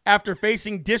after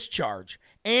facing discharge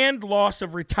and loss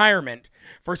of retirement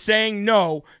for saying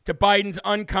no to Biden's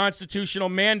unconstitutional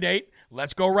mandate.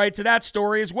 Let's go right to that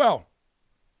story as well.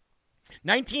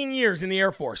 19 years in the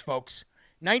Air Force, folks.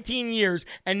 19 years,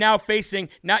 and now facing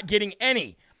not getting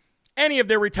any of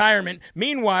their retirement.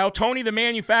 Meanwhile, Tony the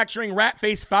manufacturing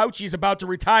rat-faced Fauci is about to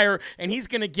retire, and he's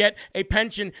going to get a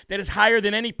pension that is higher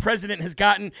than any president has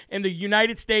gotten in the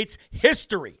United States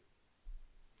history.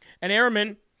 An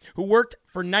airman who worked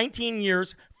for 19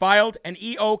 years filed an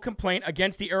EO complaint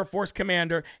against the Air Force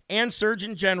commander and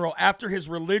Surgeon General after his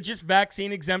religious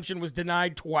vaccine exemption was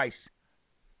denied twice.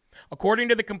 According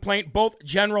to the complaint, both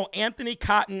General Anthony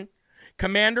Cotton,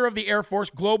 commander of the Air Force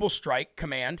Global Strike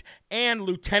Command, and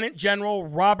Lieutenant General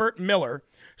Robert Miller,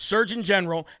 Surgeon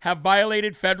General, have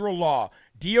violated federal law,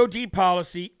 DOD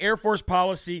policy, Air Force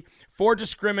policy for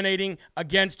discriminating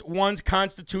against one's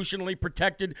constitutionally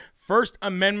protected First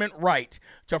Amendment right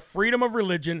to freedom of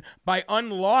religion by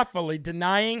unlawfully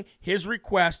denying his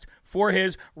request for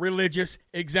his religious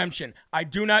exemption. I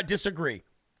do not disagree.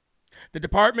 The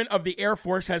Department of the Air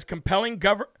Force has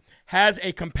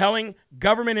a compelling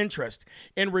government interest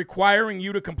in requiring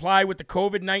you to comply with the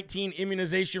COVID-19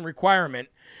 immunization requirement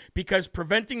because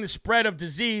preventing the spread of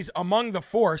disease among the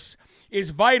force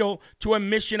is vital to a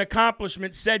mission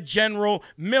accomplishment, said General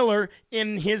Miller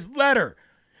in his letter.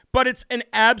 But it's an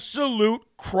absolute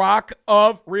crock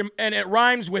of, and it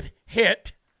rhymes with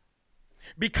hit,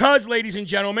 because, ladies and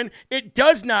gentlemen, it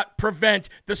does not prevent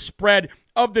the spread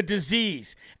of the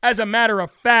disease. As a matter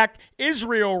of fact,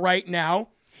 Israel right now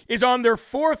is on their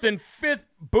 4th and 5th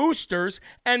boosters,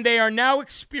 and they are now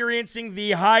experiencing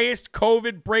the highest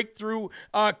COVID breakthrough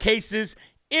cases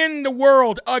in the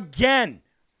world again.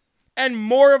 And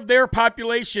more of their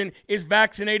population is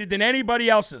vaccinated than anybody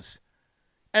else's.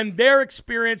 And they're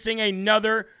experiencing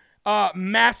another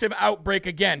massive outbreak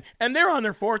again. And they're on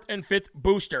their 4th and 5th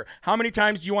booster. How many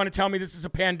times do you want to tell me this is a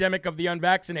pandemic of the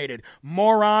unvaccinated?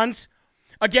 Morons.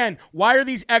 Again, why are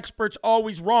these experts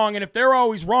always wrong? And if they're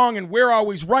always wrong and we're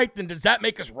always right, then does that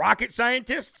make us rocket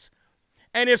scientists?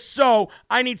 And if so,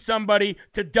 I need somebody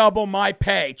to double my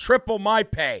pay, triple my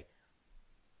pay.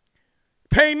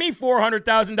 Pay me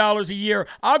 $400,000 a year.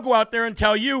 I'll go out there and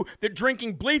tell you that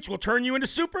drinking bleach will turn you into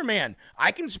Superman.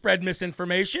 I can spread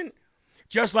misinformation.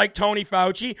 Just like Tony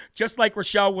Fauci, just like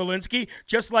Rochelle Walensky,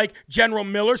 just like General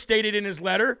Miller stated in his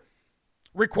letter,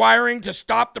 requiring to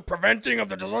stop the preventing of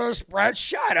the disease spread.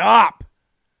 Shut up.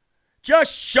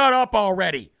 Just shut up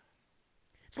already.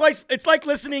 It's like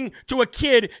listening to a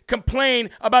kid complain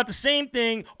about the same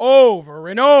thing over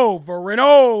and over and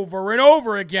over and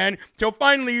over again till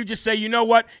finally you just say, you know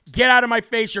what? Get out of my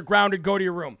face. You're grounded. Go to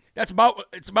your room. It's about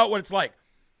what it's like.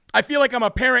 I feel like I'm a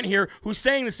parent here who's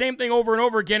saying the same thing over and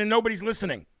over again and nobody's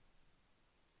listening.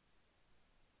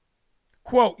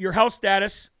 Quote, your health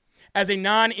status as a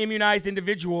non-immunized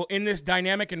individual in this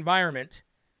dynamic environment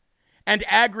and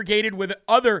aggregated with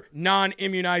other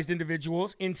non-immunized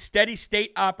individuals in steady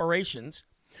state operations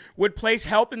would place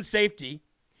health and safety,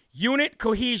 unit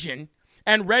cohesion,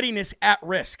 and readiness at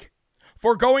risk.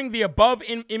 Foregoing the above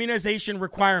immunization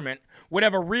requirement would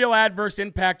have a real adverse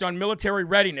impact on military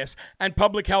readiness and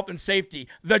public health and safety,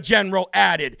 the general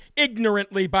added,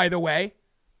 ignorantly, by the way.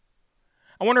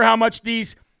 I wonder how much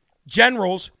these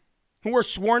generals who were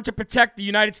sworn to protect the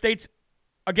United States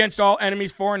against all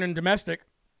enemies, foreign and domestic,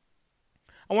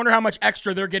 I wonder how much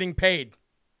extra they're getting paid.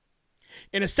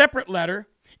 In a separate letter,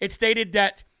 it stated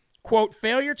that, quote,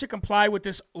 failure to comply with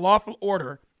this lawful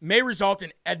order may result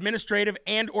in administrative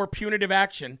and or punitive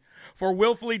action for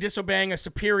willfully disobeying a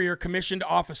superior commissioned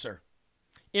officer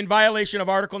in violation of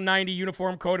Article 90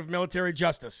 Uniform Code of Military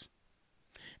Justice.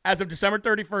 As of December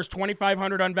 31st,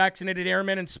 2,500 unvaccinated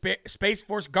airmen and Space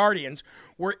Force Guardians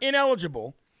were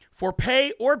ineligible for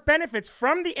pay or benefits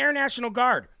from the Air National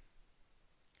Guard.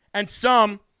 And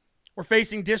some were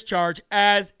facing discharge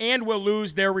and will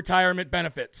lose their retirement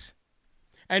benefits.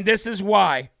 And this is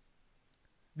why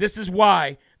this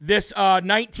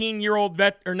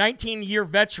 19-year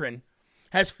veteran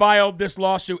has filed this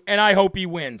lawsuit, and I hope he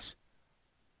wins.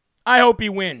 I hope he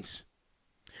wins.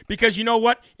 Because you know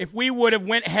what? If we would have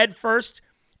went head first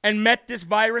and met this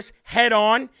virus head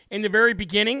on in the very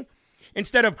beginning,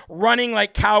 instead of running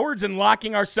like cowards and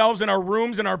locking ourselves in our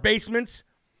rooms and our basements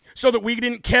so that we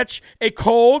didn't catch a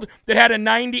cold that had a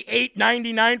 98,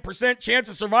 99% chance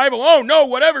of survival, oh no,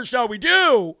 whatever shall we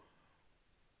do?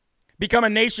 Become a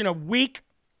nation of weak,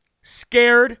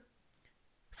 scared,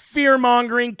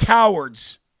 fear-mongering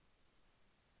cowards.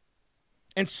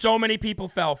 And so many people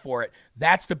fell for it.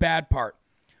 That's the bad part.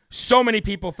 So many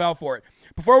people fell for it.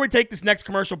 Before we take this next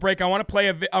commercial break, I want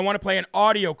to play an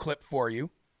audio clip for you.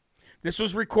 This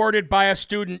was recorded by a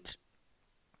student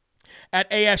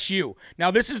at ASU. Now,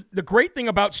 this is the great thing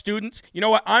about students. You know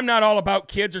what? I'm not all about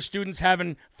kids or students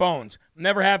having phones.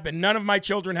 Never have been. None of my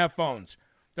children have phones.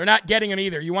 They're not getting them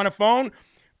either. You want a phone?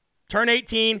 Turn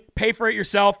 18, pay for it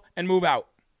yourself, and move out.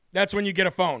 That's when you get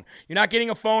a phone. You're not getting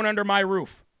a phone under my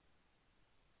roof.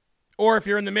 Or if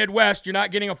you're in the Midwest, you're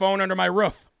not getting a phone under my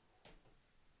roof.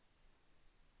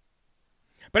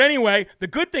 But anyway, the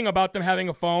good thing about them having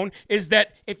a phone is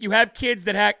that if you have kids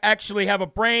that actually have a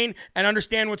brain and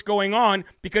understand what's going on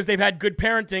because they've had good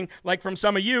parenting, like from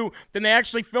some of you, then they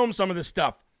actually film some of this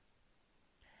stuff.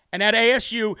 And at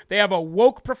ASU, they have a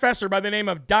woke professor by the name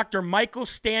of Dr. Michael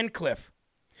Stancliffe.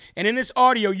 And in this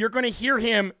audio, you're going to hear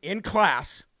him in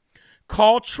class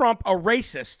call Trump a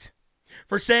racist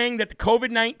for saying that the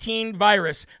COVID-19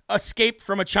 virus escaped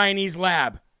from a Chinese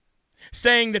lab,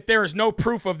 saying that there is no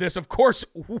proof of this. Of course,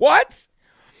 what?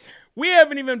 We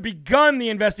haven't even begun the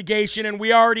investigation, and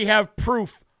we already have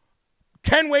proof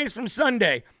 10 ways from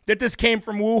Sunday that this came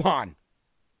from Wuhan.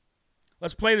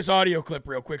 Let's play this audio clip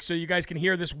real quick so you guys can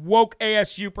hear this woke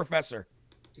ASU professor.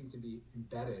 Seem to be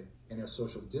embedded in our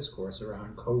social discourse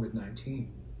around COVID-19.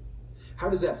 How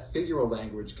does that figural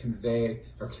language convey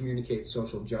or communicate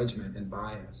social judgment and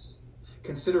bias?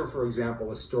 Consider, for example,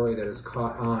 a story that is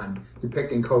caught on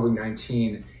depicting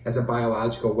COVID-19 as a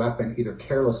biological weapon either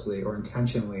carelessly or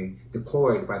intentionally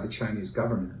deployed by the Chinese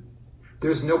government.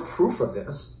 There's no proof of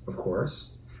this, of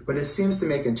course, but it seems to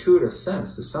make intuitive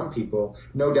sense to some people,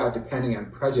 no doubt depending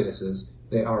on prejudices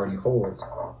they already hold.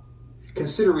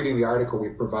 Consider reading the article we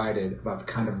provided about the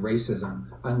kind of racism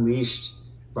unleashed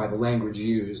by the language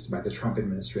used by the Trump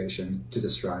administration to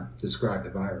describe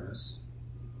the virus.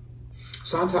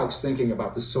 Sontag's thinking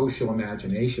about the social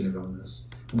imagination of illness.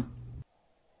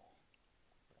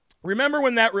 Remember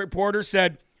when that reporter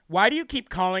said, "Why do you keep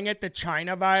calling it the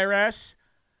China virus?"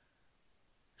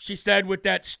 She said with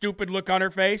that stupid look on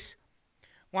her face,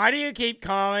 "Why do you keep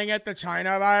calling it the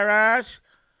China virus?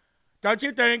 Don't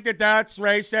you think that that's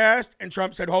racist?" And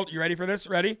Trump said, "Hold, you ready for this?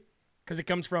 Ready? Because it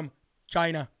comes from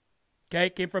China. Okay?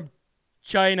 It came from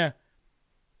China.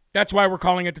 That's why we're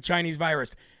calling it the Chinese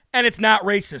virus. And it's not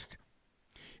racist.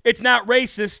 It's not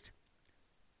racist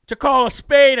to call a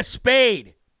spade a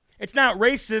spade. It's not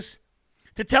racist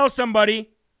to tell somebody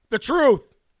the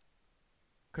truth.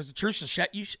 Because the truth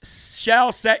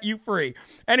shall set you free."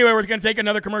 Anyway, we're going to take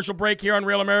another commercial break here on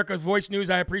Real America's Voice News.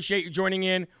 I appreciate you joining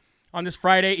in on this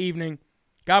Friday evening.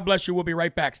 God bless you. We'll be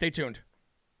right back. Stay tuned.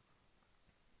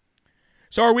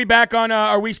 So are we back on,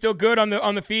 are we still good on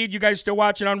the feed? You guys still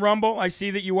watching on Rumble? I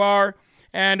see that you are.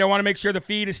 And I want to make sure the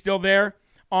feed is still there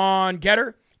on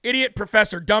Getter. Idiot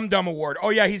Professor Dum Dum Award. Oh,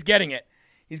 yeah, he's getting it.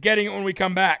 He's getting it when we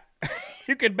come back.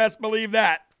 You can best believe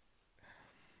that.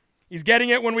 He's getting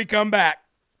it when we come back.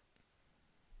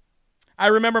 I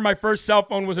remember my first cell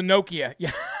phone was a Nokia.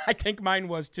 Yeah, I think mine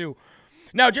was too.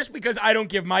 Now, just because I don't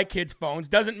give my kids phones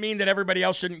doesn't mean that everybody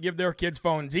else shouldn't give their kids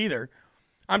phones either.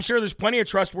 I'm sure there's plenty of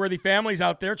trustworthy families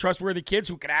out there, trustworthy kids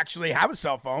who can actually have a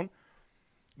cell phone.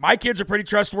 My kids are pretty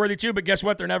trustworthy too, but guess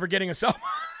what? They're never getting a cell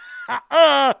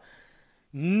phone.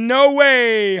 No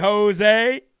way,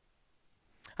 Jose.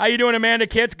 How you doing, Amanda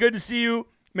Kitts? Good to see you.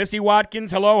 Missy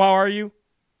Watkins, hello, how are you?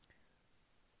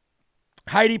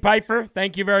 Heidi Pfeiffer,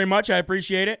 thank you very much. I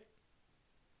appreciate it.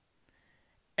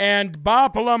 And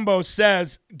Bob Palumbo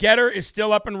says, Getter is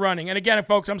still up and running. And again,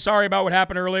 folks, I'm sorry about what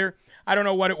happened earlier. I don't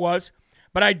know what it was.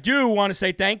 But I do want to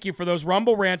say thank you for those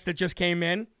Rumble rants that just came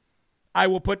in. I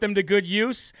will put them to good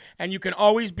use. And you can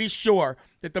always be sure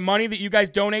that the money that you guys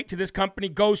donate to this company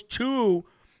goes to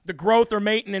the growth or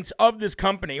maintenance of this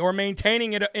company or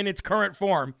maintaining it in its current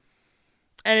form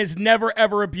and is never,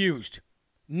 ever abused.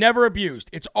 Never abused.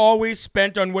 It's always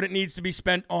spent on what it needs to be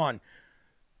spent on.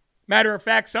 Matter of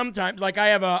fact, sometimes, like I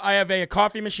have a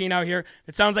coffee machine out here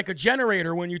that sounds like a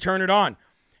generator when you turn it on.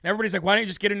 And everybody's like, why don't you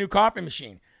just get a new coffee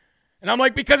machine? And I'm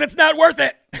like, because it's not worth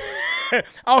it.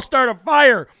 I'll start a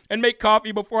fire and make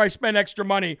coffee before I spend extra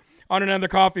money on another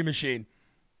coffee machine.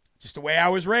 Just the way I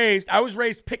was raised. I was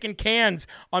raised picking cans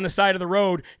on the side of the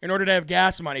road in order to have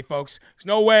gas money, folks. There's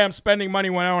no way I'm spending money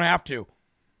when I don't have to.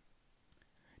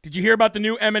 Did you hear about the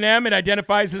new M&M? It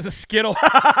identifies as a Skittle.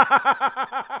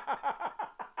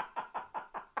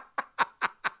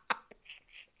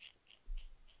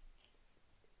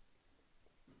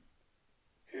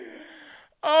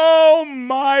 Oh,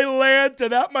 my Lanta.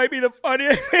 That might be the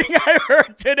funniest thing I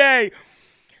heard today.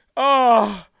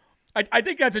 Oh, I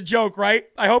think that's a joke, right?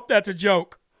 I hope that's a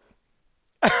joke.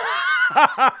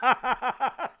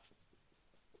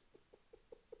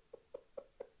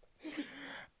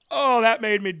 Oh, that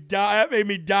made me die. That made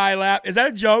me die laugh. Is that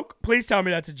a joke? Please tell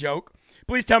me that's a joke.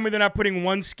 Please tell me they're not putting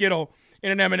one Skittle in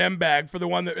an M&M bag for the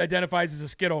one that identifies as a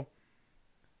Skittle.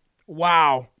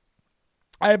 Wow.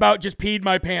 I about just peed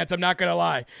my pants. I'm not going to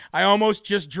lie. I almost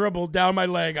just dribbled down my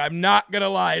leg. I'm not going to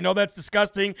lie. I know that's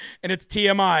disgusting and it's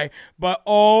TMI, but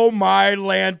oh my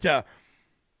Lanta.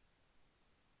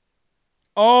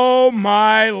 Oh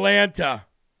my Lanta.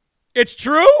 It's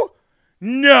true?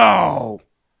 No.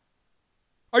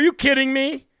 Are you kidding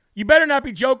me? You better not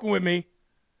be joking with me.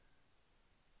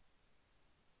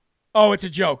 Oh, it's a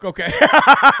joke. Okay.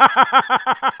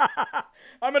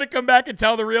 I'm going to come back and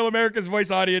tell the Real America's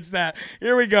Voice audience that.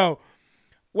 Here we go.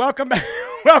 Welcome back.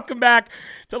 Welcome back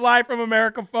to Live from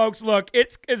America, folks. Look,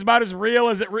 it's about as real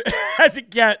as it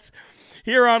gets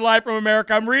here on Live from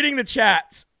America. I'm reading the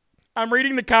chats. I'm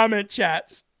reading the comment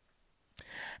chats.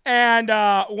 And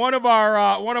one of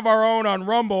our own on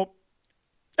Rumble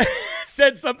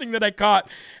said something that I caught,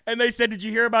 and they said, "Did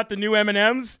you hear about the new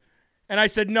M&Ms?" And I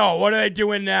said, "No. What are they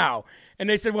doing now?" And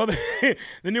they said, "Well, the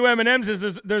new M&Ms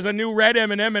is there's a new red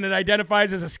M&M, and it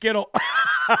identifies as a Skittle."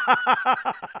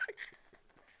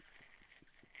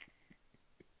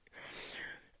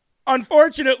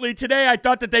 Unfortunately, today I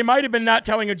thought that they might have been not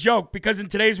telling a joke, because in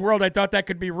today's world I thought that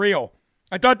could be real.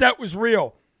 I thought that was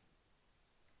real.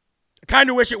 I kind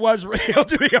of wish it was real,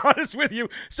 to be honest with you,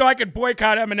 so I could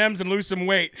boycott M&Ms and lose some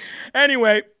weight.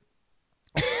 Anyway,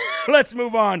 let's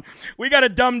move on. We got a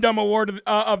Dum Dum Award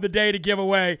of the day to give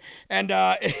away, and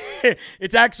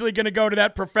it's actually going to go to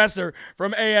that professor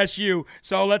from ASU.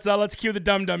 So let's cue the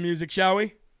Dum Dum music, shall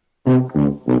we?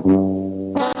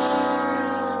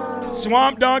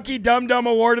 Swamp Donkey Dum Dum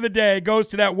Award of the day goes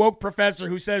to that woke professor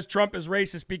who says Trump is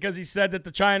racist because he said that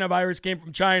the China virus came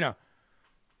from China.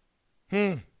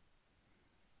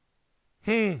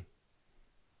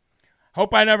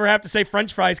 Hope I never have to say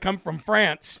French fries come from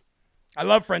France. I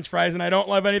love French fries, and I don't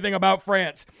love anything about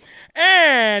France.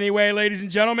 Anyway, ladies and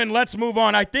gentlemen, let's move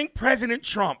on. I think President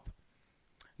Trump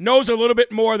knows a little bit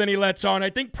more than he lets on. I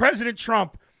think President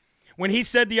Trump, when he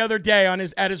said the other day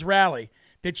at his rally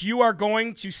that you are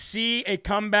going to see a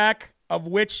comeback of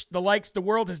which the likes the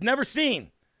world has never seen.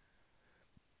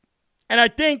 And I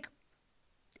think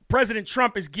President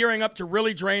Trump is gearing up to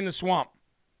really drain the swamp.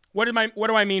 What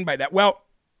do I mean by that? Well,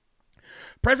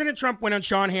 President Trump went on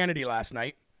Sean Hannity last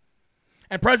night,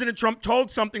 and President Trump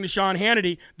told something to Sean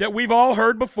Hannity that we've all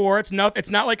heard before. It's not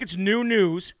like it's new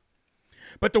news,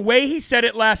 but the way he said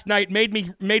it last night made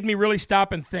me really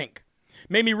stop and think.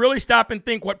 Made me really stop and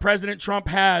think what President Trump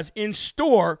has in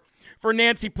store for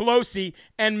Nancy Pelosi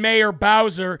and Mayor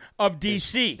Bowser of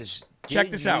D.C.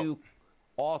 Check this out. Did you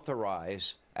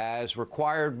authorize, as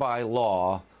required by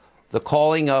law, the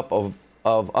calling up of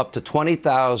up to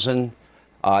 20,000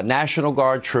 National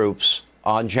Guard troops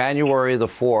on January the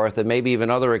 4th, and maybe even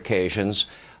other occasions,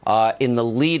 in the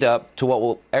lead up to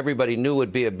what everybody knew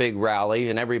would be a big rally?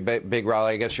 And every big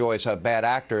rally, I guess you always have bad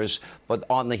actors, but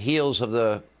on the heels of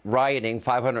the rioting,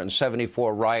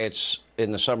 574 riots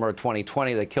in the summer of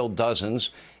 2020 that killed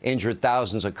dozens, injured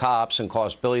thousands of cops, and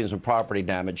caused billions in property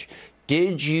damage.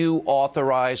 Did you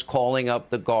authorize calling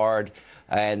up the Guard?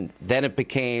 And then it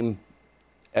became,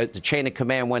 the chain of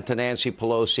command went to Nancy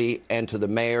Pelosi and to the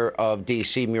mayor of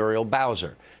D.C., Muriel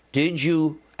Bowser. Did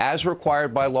you, as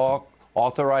required by law,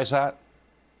 authorize that?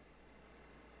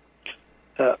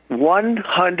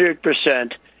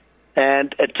 100%,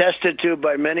 and attested to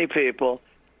by many people.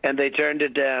 And they turned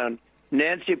it down.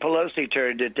 Nancy Pelosi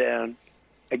turned it down.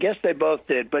 I guess they both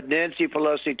did, but Nancy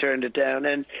Pelosi turned it down.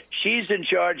 And she's in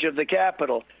charge of the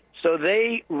Capitol. So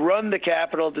they run the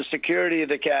Capitol, the security of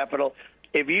the Capitol.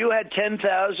 If you had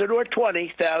 10,000 or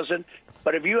 20,000,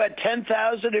 but if you had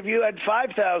 10,000, if you had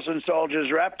 5,000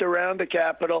 soldiers wrapped around the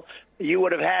Capitol, you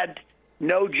would have had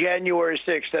no January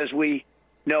 6th as we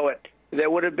know it.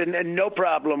 There would have been no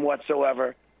problem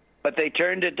whatsoever. But they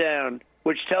turned it down,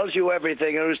 which tells you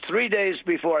everything. It was 3 days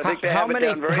before. I think how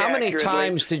many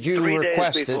times did you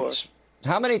request it?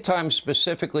 How many times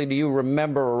specifically do you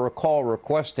remember or recall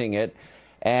requesting it?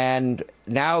 And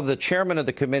now the chairman of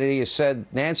the committee has said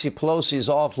Nancy Pelosi is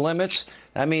off limits.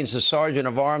 That means the sergeant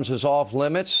of arms is off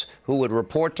limits, who would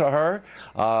report to her.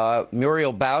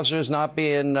 Muriel Bowser is not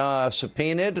being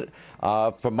subpoenaed.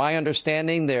 From my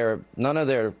understanding, none of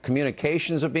their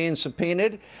communications are being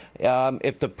subpoenaed.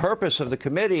 If the purpose of the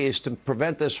committee is to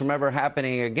prevent this from ever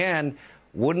happening again,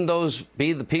 wouldn't those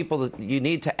be the people that you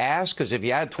need to ask? Because if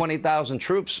you had 20,000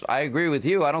 troops, I agree with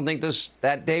you. I don't think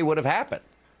that day would have happened.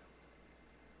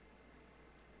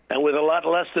 And with a lot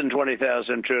less than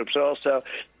 20,000 troops also.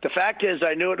 The fact is,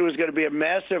 I knew it was going to be a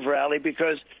massive rally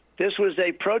because this was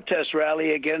a protest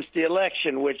rally against the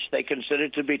election, which they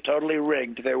considered to be totally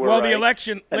rigged. They were well, the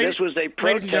election. And this was a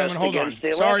protest against the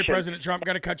election. Sorry, President Trump, I'm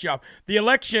going to cut you off. The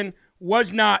election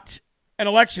was not an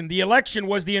election. The election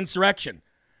was the insurrection.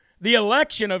 The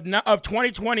election of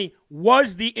 2020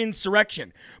 was the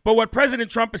insurrection. But what President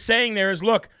Trump is saying there is,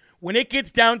 look, when it gets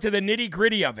down to the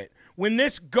nitty-gritty of it, when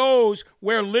this goes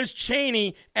where Liz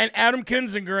Cheney and Adam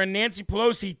Kinzinger and Nancy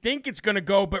Pelosi think it's going to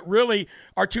go, but really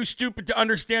are too stupid to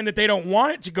understand that they don't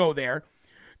want it to go there,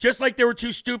 just like they were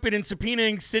too stupid in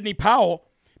subpoenaing Sidney Powell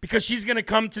because she's going to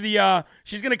come to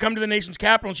the nation's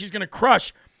capital and she's going to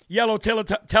crush yellow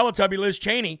Teletubby Liz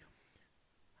Cheney.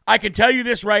 I can tell you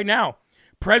this right now.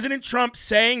 President Trump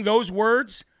saying those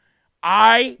words,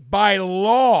 by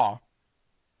law,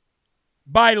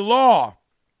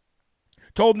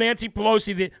 told Nancy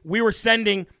Pelosi that we were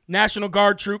sending National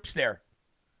Guard troops there.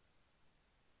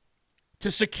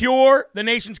 to secure the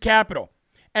nation's capital.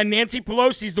 And Nancy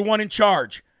Pelosi's the one in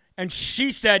charge. And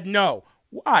she said no.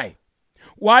 Why?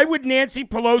 Why would Nancy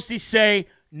Pelosi say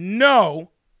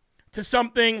no to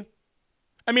something?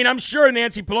 I mean, I'm sure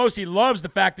Nancy Pelosi loves the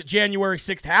fact that January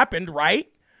 6th happened, right?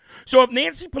 So if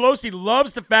Nancy Pelosi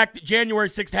loves the fact that January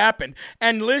 6th happened,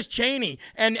 and Liz Cheney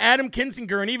and Adam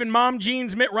Kinzinger and even Mom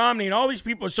Jean's Mitt Romney and all these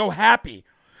people are so happy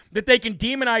that they can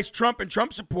demonize Trump and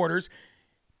Trump supporters,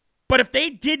 but if they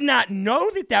did not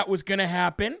know that that was going to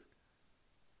happen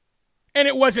and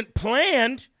it wasn't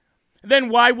planned, then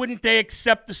why wouldn't they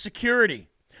accept the security?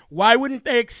 Why wouldn't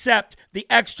they accept the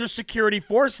extra security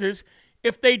forces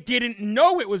if they didn't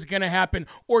know it was going to happen?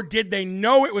 Or did they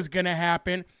know it was going to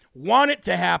happen, want it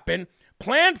to happen,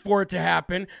 planned for it to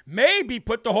happen, maybe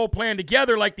put the whole plan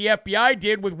together like the FBI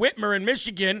did with Whitmer in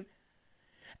Michigan,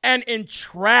 and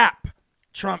entrap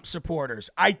Trump supporters?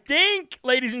 I think,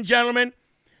 ladies and gentlemen,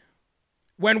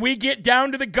 when we get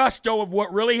down to the gusto of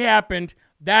what really happened,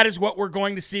 that is what we're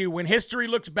going to see. When history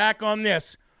looks back on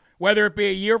this, whether it be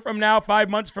a year from now, 5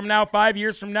 months from now, 5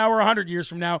 years from now, or 100 years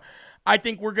from now, I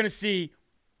think we're going to see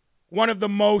one of the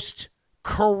most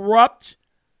corrupt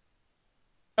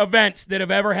events that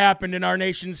have ever happened in our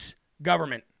nation's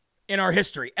government, in our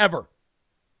history, ever.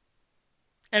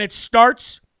 And it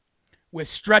starts with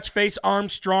Stretchface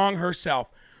Armstrong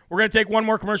herself. We're going to take one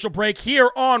more commercial break here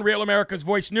on Real America's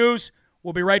Voice News.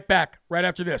 We'll be right back right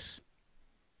after this.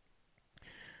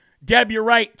 Deb, you're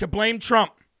right to blame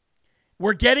Trump.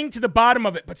 We're getting to the bottom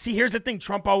of it. But see, here's the thing.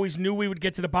 Trump always knew we would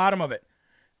get to the bottom of it.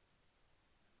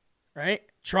 Right?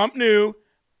 Trump knew.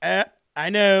 I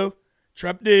know.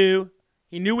 Trump knew.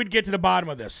 He knew we'd get to the bottom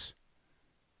of this.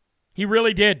 He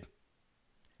really did.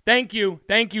 Thank you.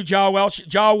 Thank you,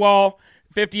 Jawwall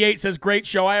 58 says, great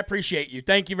show. I appreciate you.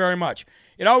 Thank you very much.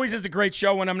 It always is a great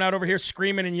show when I'm not over here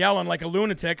screaming and yelling like a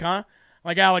lunatic, huh?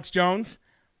 Like Alex Jones.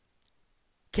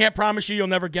 Can't promise you'll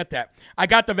never get that. I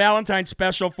got the Valentine's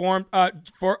special from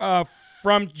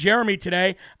Jeremy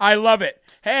today. I love it.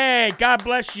 Hey, God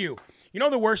bless you. You know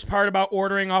the worst part about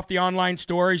ordering off the online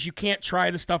store is you can't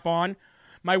try the stuff on.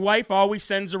 My wife always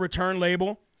sends a return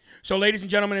label. So, ladies and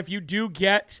gentlemen, if you do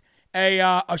get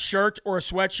a shirt or a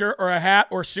sweatshirt or a hat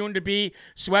or soon-to-be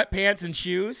sweatpants and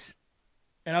shoes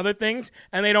and other things,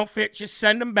 and they don't fit, just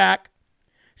send them back.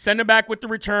 Send them back with the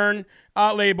return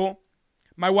label.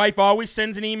 My wife always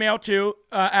sends an email too,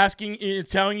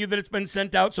 telling you that it's been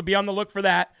sent out, so be on the look for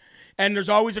that. And there's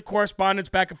always a correspondence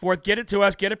back and forth. Get it to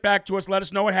us, get it back to us, let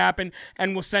us know what happened,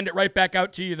 and we'll send it right back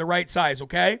out to you, the right size,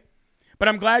 okay? But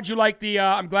I'm glad you like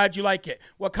it.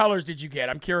 What colors did you get?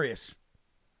 I'm curious.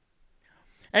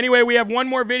 Anyway, we have one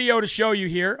more video to show you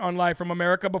here on Live from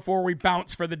America before we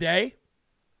bounce for the day.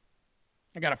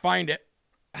 I got to find it.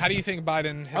 How do you think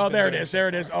Biden has been doing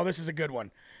so far? Oh, this is a good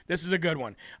one. This is a good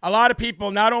one. A lot of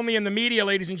people, not only in the media,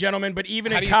 ladies and gentlemen, but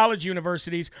even in college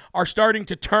universities, are starting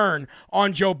to turn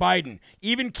on Joe Biden.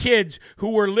 Even kids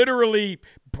who were literally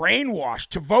brainwashed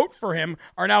to vote for him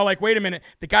are now like, wait a minute,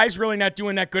 the guy's really not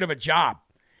doing that good of a job.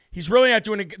 He's really not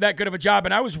doing that good of a job.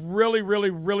 And I was really, really,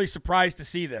 really surprised to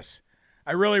see this.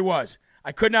 I really was.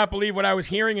 I could not believe what I was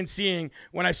hearing and seeing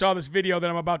when I saw this video that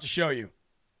I'm about to show you.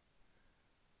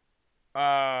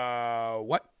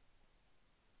 What?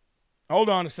 Hold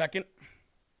on a second.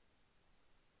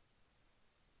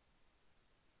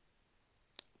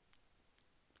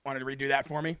 Wanted to redo that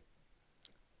for me.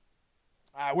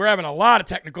 We're having a lot of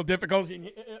technical difficulties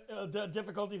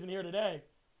in here today.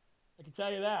 I can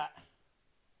tell you that.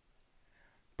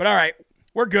 But all right,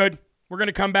 we're good. We're going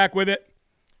to come back with it.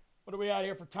 What are we out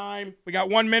here for time? We got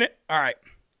 1 minute? All right.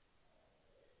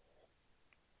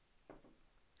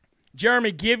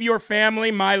 Jeremy, give your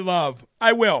family my love.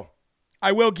 I will.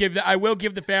 I will give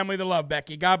the family the love,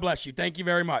 Becky. God bless you. Thank you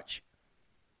very much.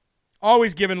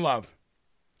 Always giving love.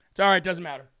 It's all right. Doesn't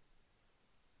matter.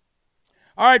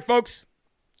 All right, folks.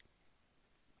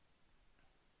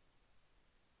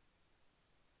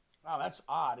 Wow, that's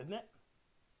odd, isn't it?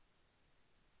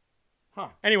 Huh.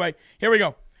 Anyway, here we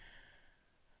go.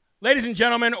 Ladies and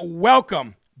gentlemen,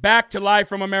 welcome back to Live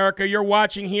from America. You're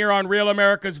watching here on Real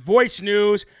America's Voice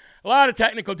News. A lot of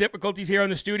technical difficulties here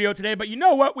in the studio today, but you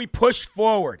know what? We push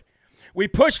forward. We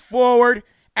push forward,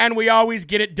 and we always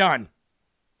get it done.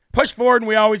 Push forward, and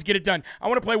we always get it done. I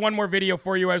want to play one more video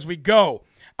for you as we go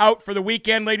out for the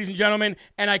weekend, ladies and gentlemen,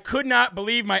 and I could not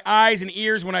believe my eyes and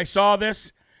ears when I saw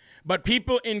this, but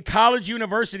people in college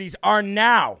universities are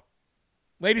now,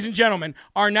 ladies and gentlemen,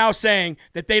 are now saying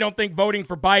that they don't think voting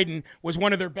for Biden was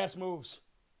one of their best moves.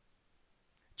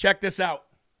 Check this out.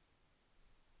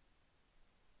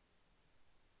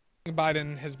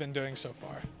 Biden has been doing so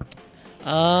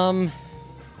far?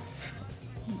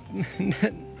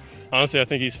 Honestly, I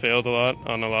think he's failed a lot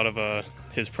on a lot of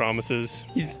his promises.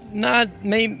 He's not,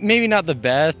 maybe not the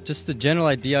best. Just the general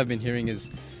idea I've been hearing is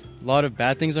a lot of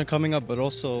bad things are coming up, but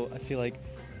also I feel like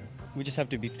we just have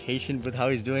to be patient with how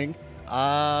he's doing.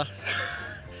 Like,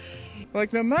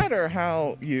 no matter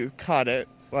how you cut it,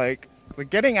 like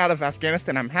getting out of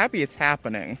Afghanistan, I'm happy it's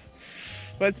happening,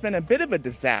 but it's been a bit of a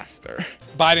disaster.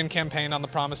 Biden campaigned on the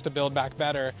promise to build back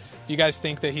better. Do you guys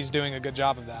think that he's doing a good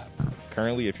job of that?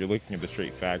 Currently, if you're looking at the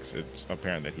straight facts, it's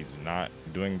apparent that he's not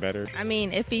doing better. I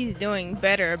mean, if he's doing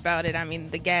better about it, I mean,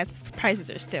 the gas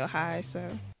prices are still high, so.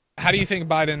 How do you think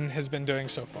Biden has been doing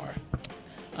so far?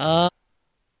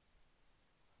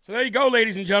 So there you go,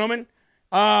 ladies and gentlemen.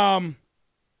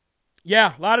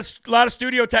 Yeah, a lot of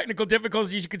studio technical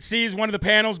difficulties. As you can see, is one of the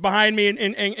panels behind me,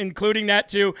 including that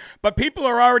too. But people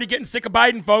are already getting sick of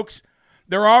Biden, folks.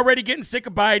 They're already getting sick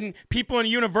of Biden. People in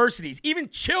universities, even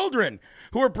children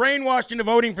who are brainwashed into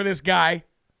voting for this guy,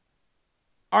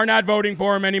 are not voting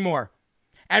for him anymore.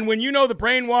 And when you know the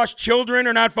brainwashed children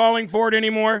are not falling for it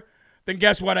anymore, then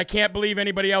guess what? I can't believe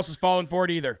anybody else is falling for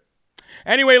it either.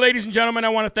 Anyway, ladies and gentlemen, I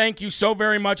want to thank you so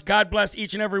very much. God bless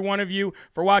each and every one of you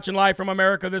for watching Live from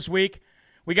America this week.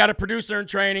 We got a producer in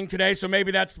training today, so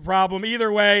maybe that's the problem.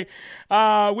 Either way,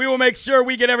 we will make sure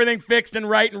we get everything fixed and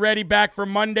right and ready back for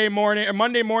Monday morning and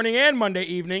Monday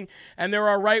evening. And there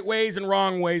are right ways and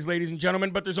wrong ways, ladies and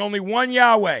gentlemen, but there's only one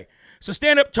Yahweh. So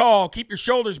stand up tall, keep your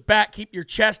shoulders back, keep your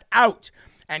chest out,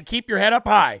 and keep your head up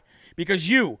high, because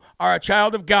you are a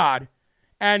child of God,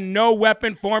 and no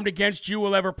weapon formed against you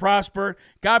will ever prosper.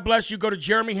 God bless you. Go to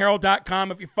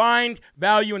JeremyHerald.com. If you find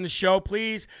value in the show,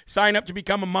 please sign up to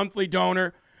become a monthly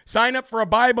donor. Sign up for a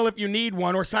Bible if you need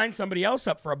one, or sign somebody else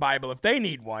up for a Bible if they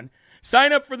need one.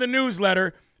 Sign up for the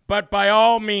newsletter, but by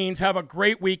all means, have a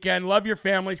great weekend. Love your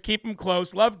families. Keep them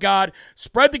close. Love God.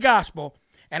 Spread the gospel.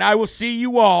 And I will see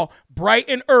you all bright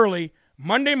and early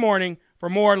Monday morning for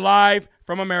more Live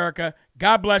from America.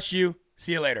 God bless you.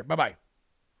 See you later. Bye-bye.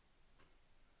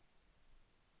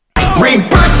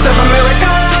 Rebirth of